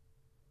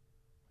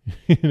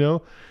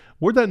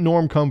 Where'd that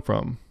norm come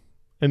from?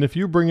 And if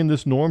you bring in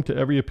this norm to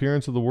every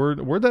appearance of the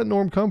word, where'd that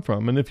norm come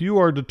from? And if you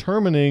are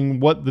determining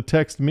what the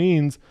text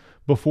means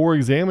before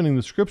examining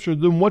the scripture,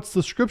 then what's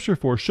the scripture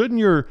for? Shouldn't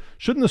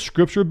the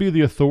scripture be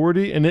the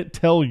authority and it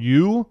tell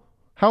you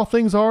how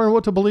things are and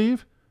what to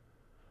believe?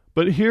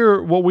 But here,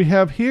 what we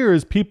have here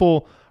is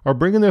people are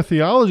bringing their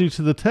theology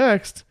to the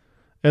text,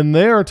 and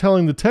they are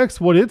telling the text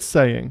what it's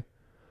saying.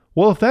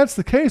 Well, if that's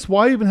the case,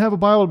 why even have a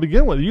Bible to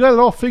begin with? You got it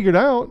all figured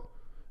out.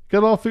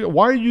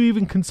 Why are you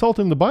even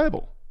consulting the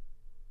Bible?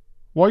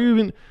 Why are you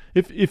even,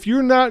 if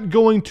you're not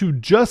going to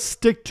just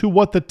stick to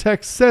what the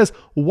text says,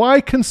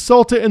 why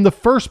consult it in the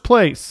first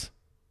place?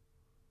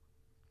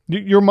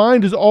 Your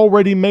mind is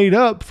already made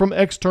up from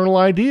external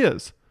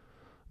ideas.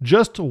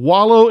 Just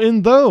wallow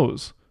in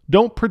those.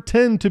 Don't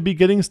pretend to be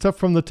getting stuff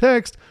from the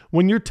text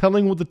when you're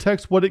telling with the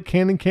text what it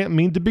can and can't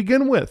mean to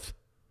begin with.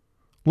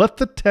 Let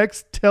the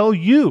text tell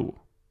you.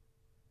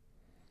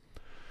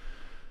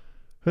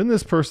 And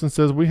this person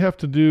says we have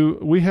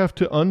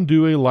to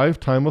undo a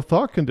lifetime of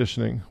thought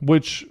conditioning,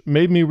 which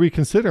made me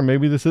reconsider.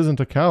 Maybe this isn't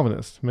a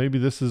Calvinist. Maybe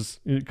this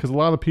is, because a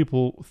lot of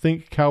people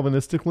think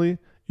Calvinistically,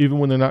 even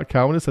when they're not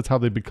Calvinists. That's how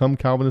they become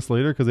Calvinists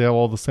later, because they have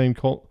all the same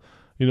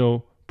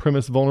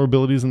premise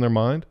vulnerabilities in their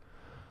mind.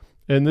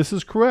 And this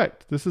is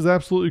correct. This is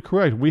absolutely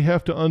correct. We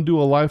have to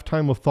undo a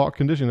lifetime of thought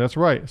conditioning. That's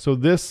right. So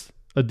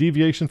a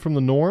deviation from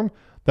the norm,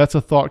 that's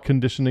a thought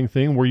conditioning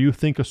thing where you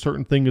think a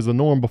certain thing is a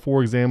norm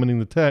before examining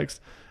the text.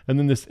 And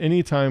then this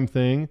anytime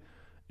thing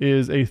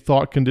is a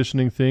thought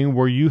conditioning thing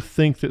where you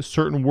think that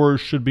certain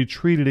words should be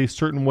treated a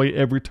certain way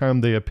every time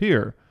they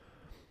appear.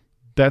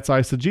 That's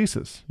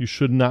eisegesis. You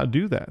should not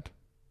do that.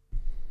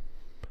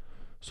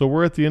 So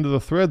we're at the end of the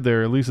thread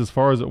there, at least as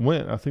far as it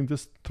went. I think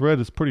this thread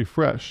is pretty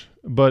fresh.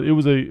 But it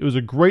was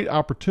a great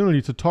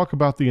opportunity to talk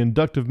about the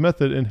inductive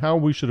method and how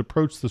we should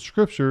approach the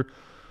scripture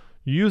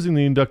using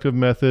the inductive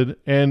method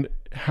and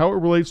how it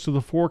relates to the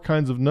 4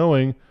 kinds of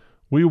knowing.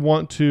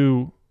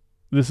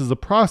 This is a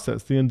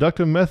process. The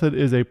inductive method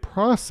is a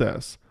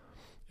process.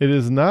 It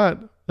is not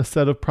a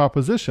set of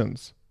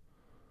propositions.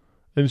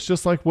 And it's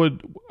just like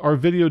what our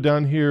video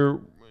down here,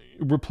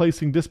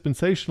 replacing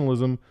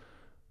dispensationalism,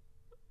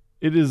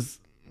 it is,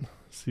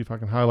 see if I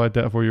can highlight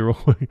that for you real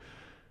quick.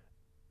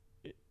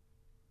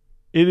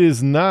 It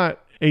is not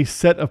a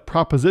set of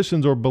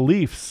propositions or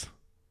beliefs.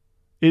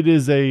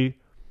 It's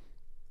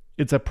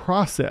a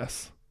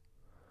process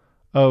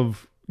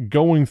of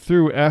going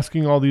through,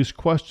 asking all these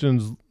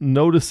questions,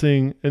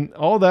 noticing, and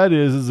all that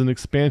is an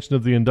expansion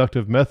of the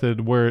inductive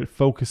method where it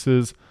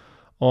focuses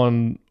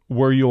on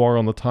where you are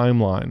on the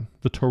timeline,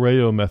 the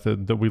Toreo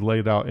method that we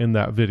laid out in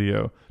that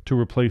video to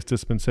replace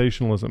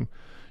dispensationalism.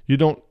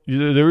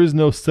 There is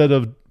no set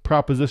of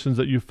propositions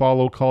that you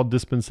follow called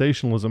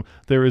dispensationalism.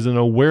 There is an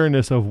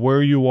awareness of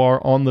where you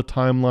are on the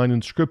timeline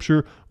in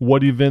Scripture,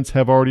 what events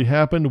have already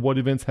happened, what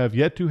events have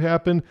yet to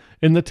happen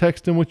in the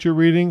text in which you're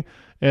reading,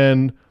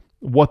 and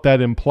what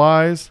that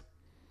implies,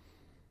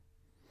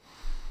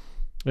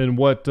 and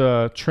what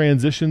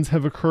transitions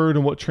have occurred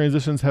and what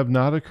transitions have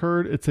not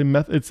occurred. It's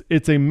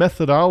a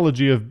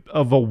methodology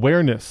of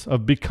awareness,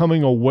 of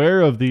becoming aware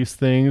of these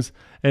things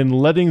and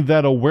letting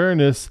that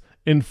awareness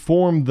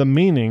inform the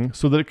meaning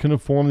so that it can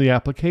inform the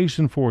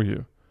application for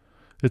you.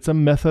 It's a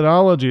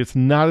methodology. It's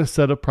not a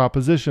set of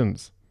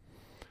propositions.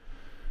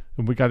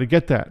 And we got to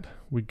get that.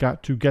 We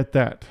got to get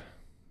that.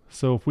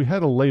 So if we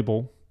had a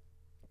label,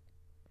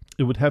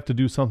 it would have to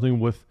do something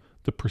with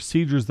the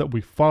procedures that we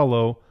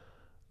follow,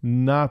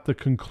 not the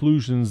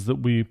conclusions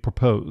that we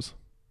propose.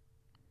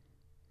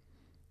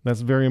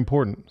 That's very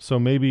important. So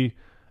maybe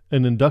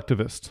an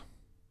inductivist.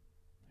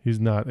 He's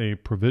not a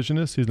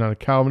provisionist. He's not a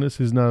Calvinist.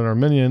 He's not an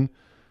Arminian.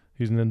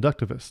 He's an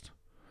inductivist.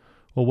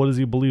 Well, what does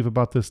he believe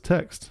about this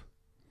text?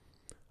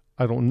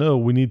 I don't know.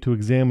 We need to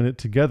examine it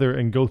together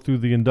and go through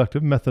the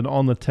inductive method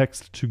on the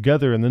text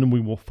together, and then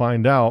we will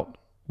find out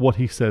what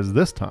he says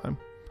this time.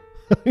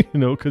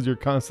 Because you're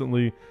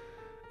constantly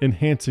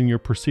enhancing your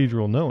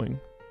procedural knowing,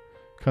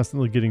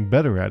 constantly getting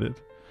better at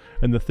it.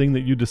 And the thing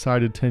that you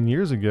decided 10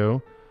 years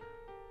ago,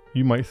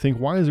 you might think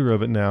wiser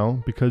of it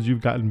now because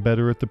you've gotten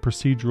better at the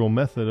procedural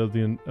method of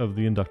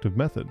the inductive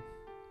method,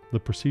 the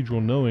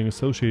procedural knowing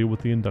associated with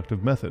the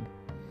inductive method.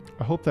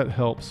 I hope that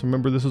helps.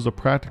 Remember, this is a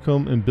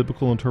practicum in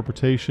biblical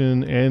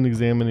interpretation and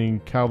examining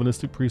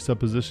Calvinistic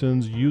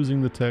presuppositions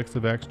using the text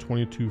of Acts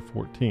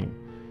 22:14.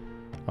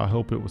 I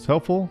hope it was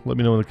helpful. Let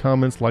me know in the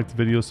comments, like the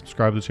video,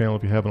 subscribe to the channel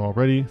if you haven't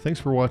already.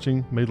 Thanks for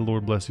watching. May the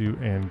Lord bless you,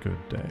 and good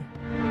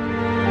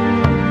day.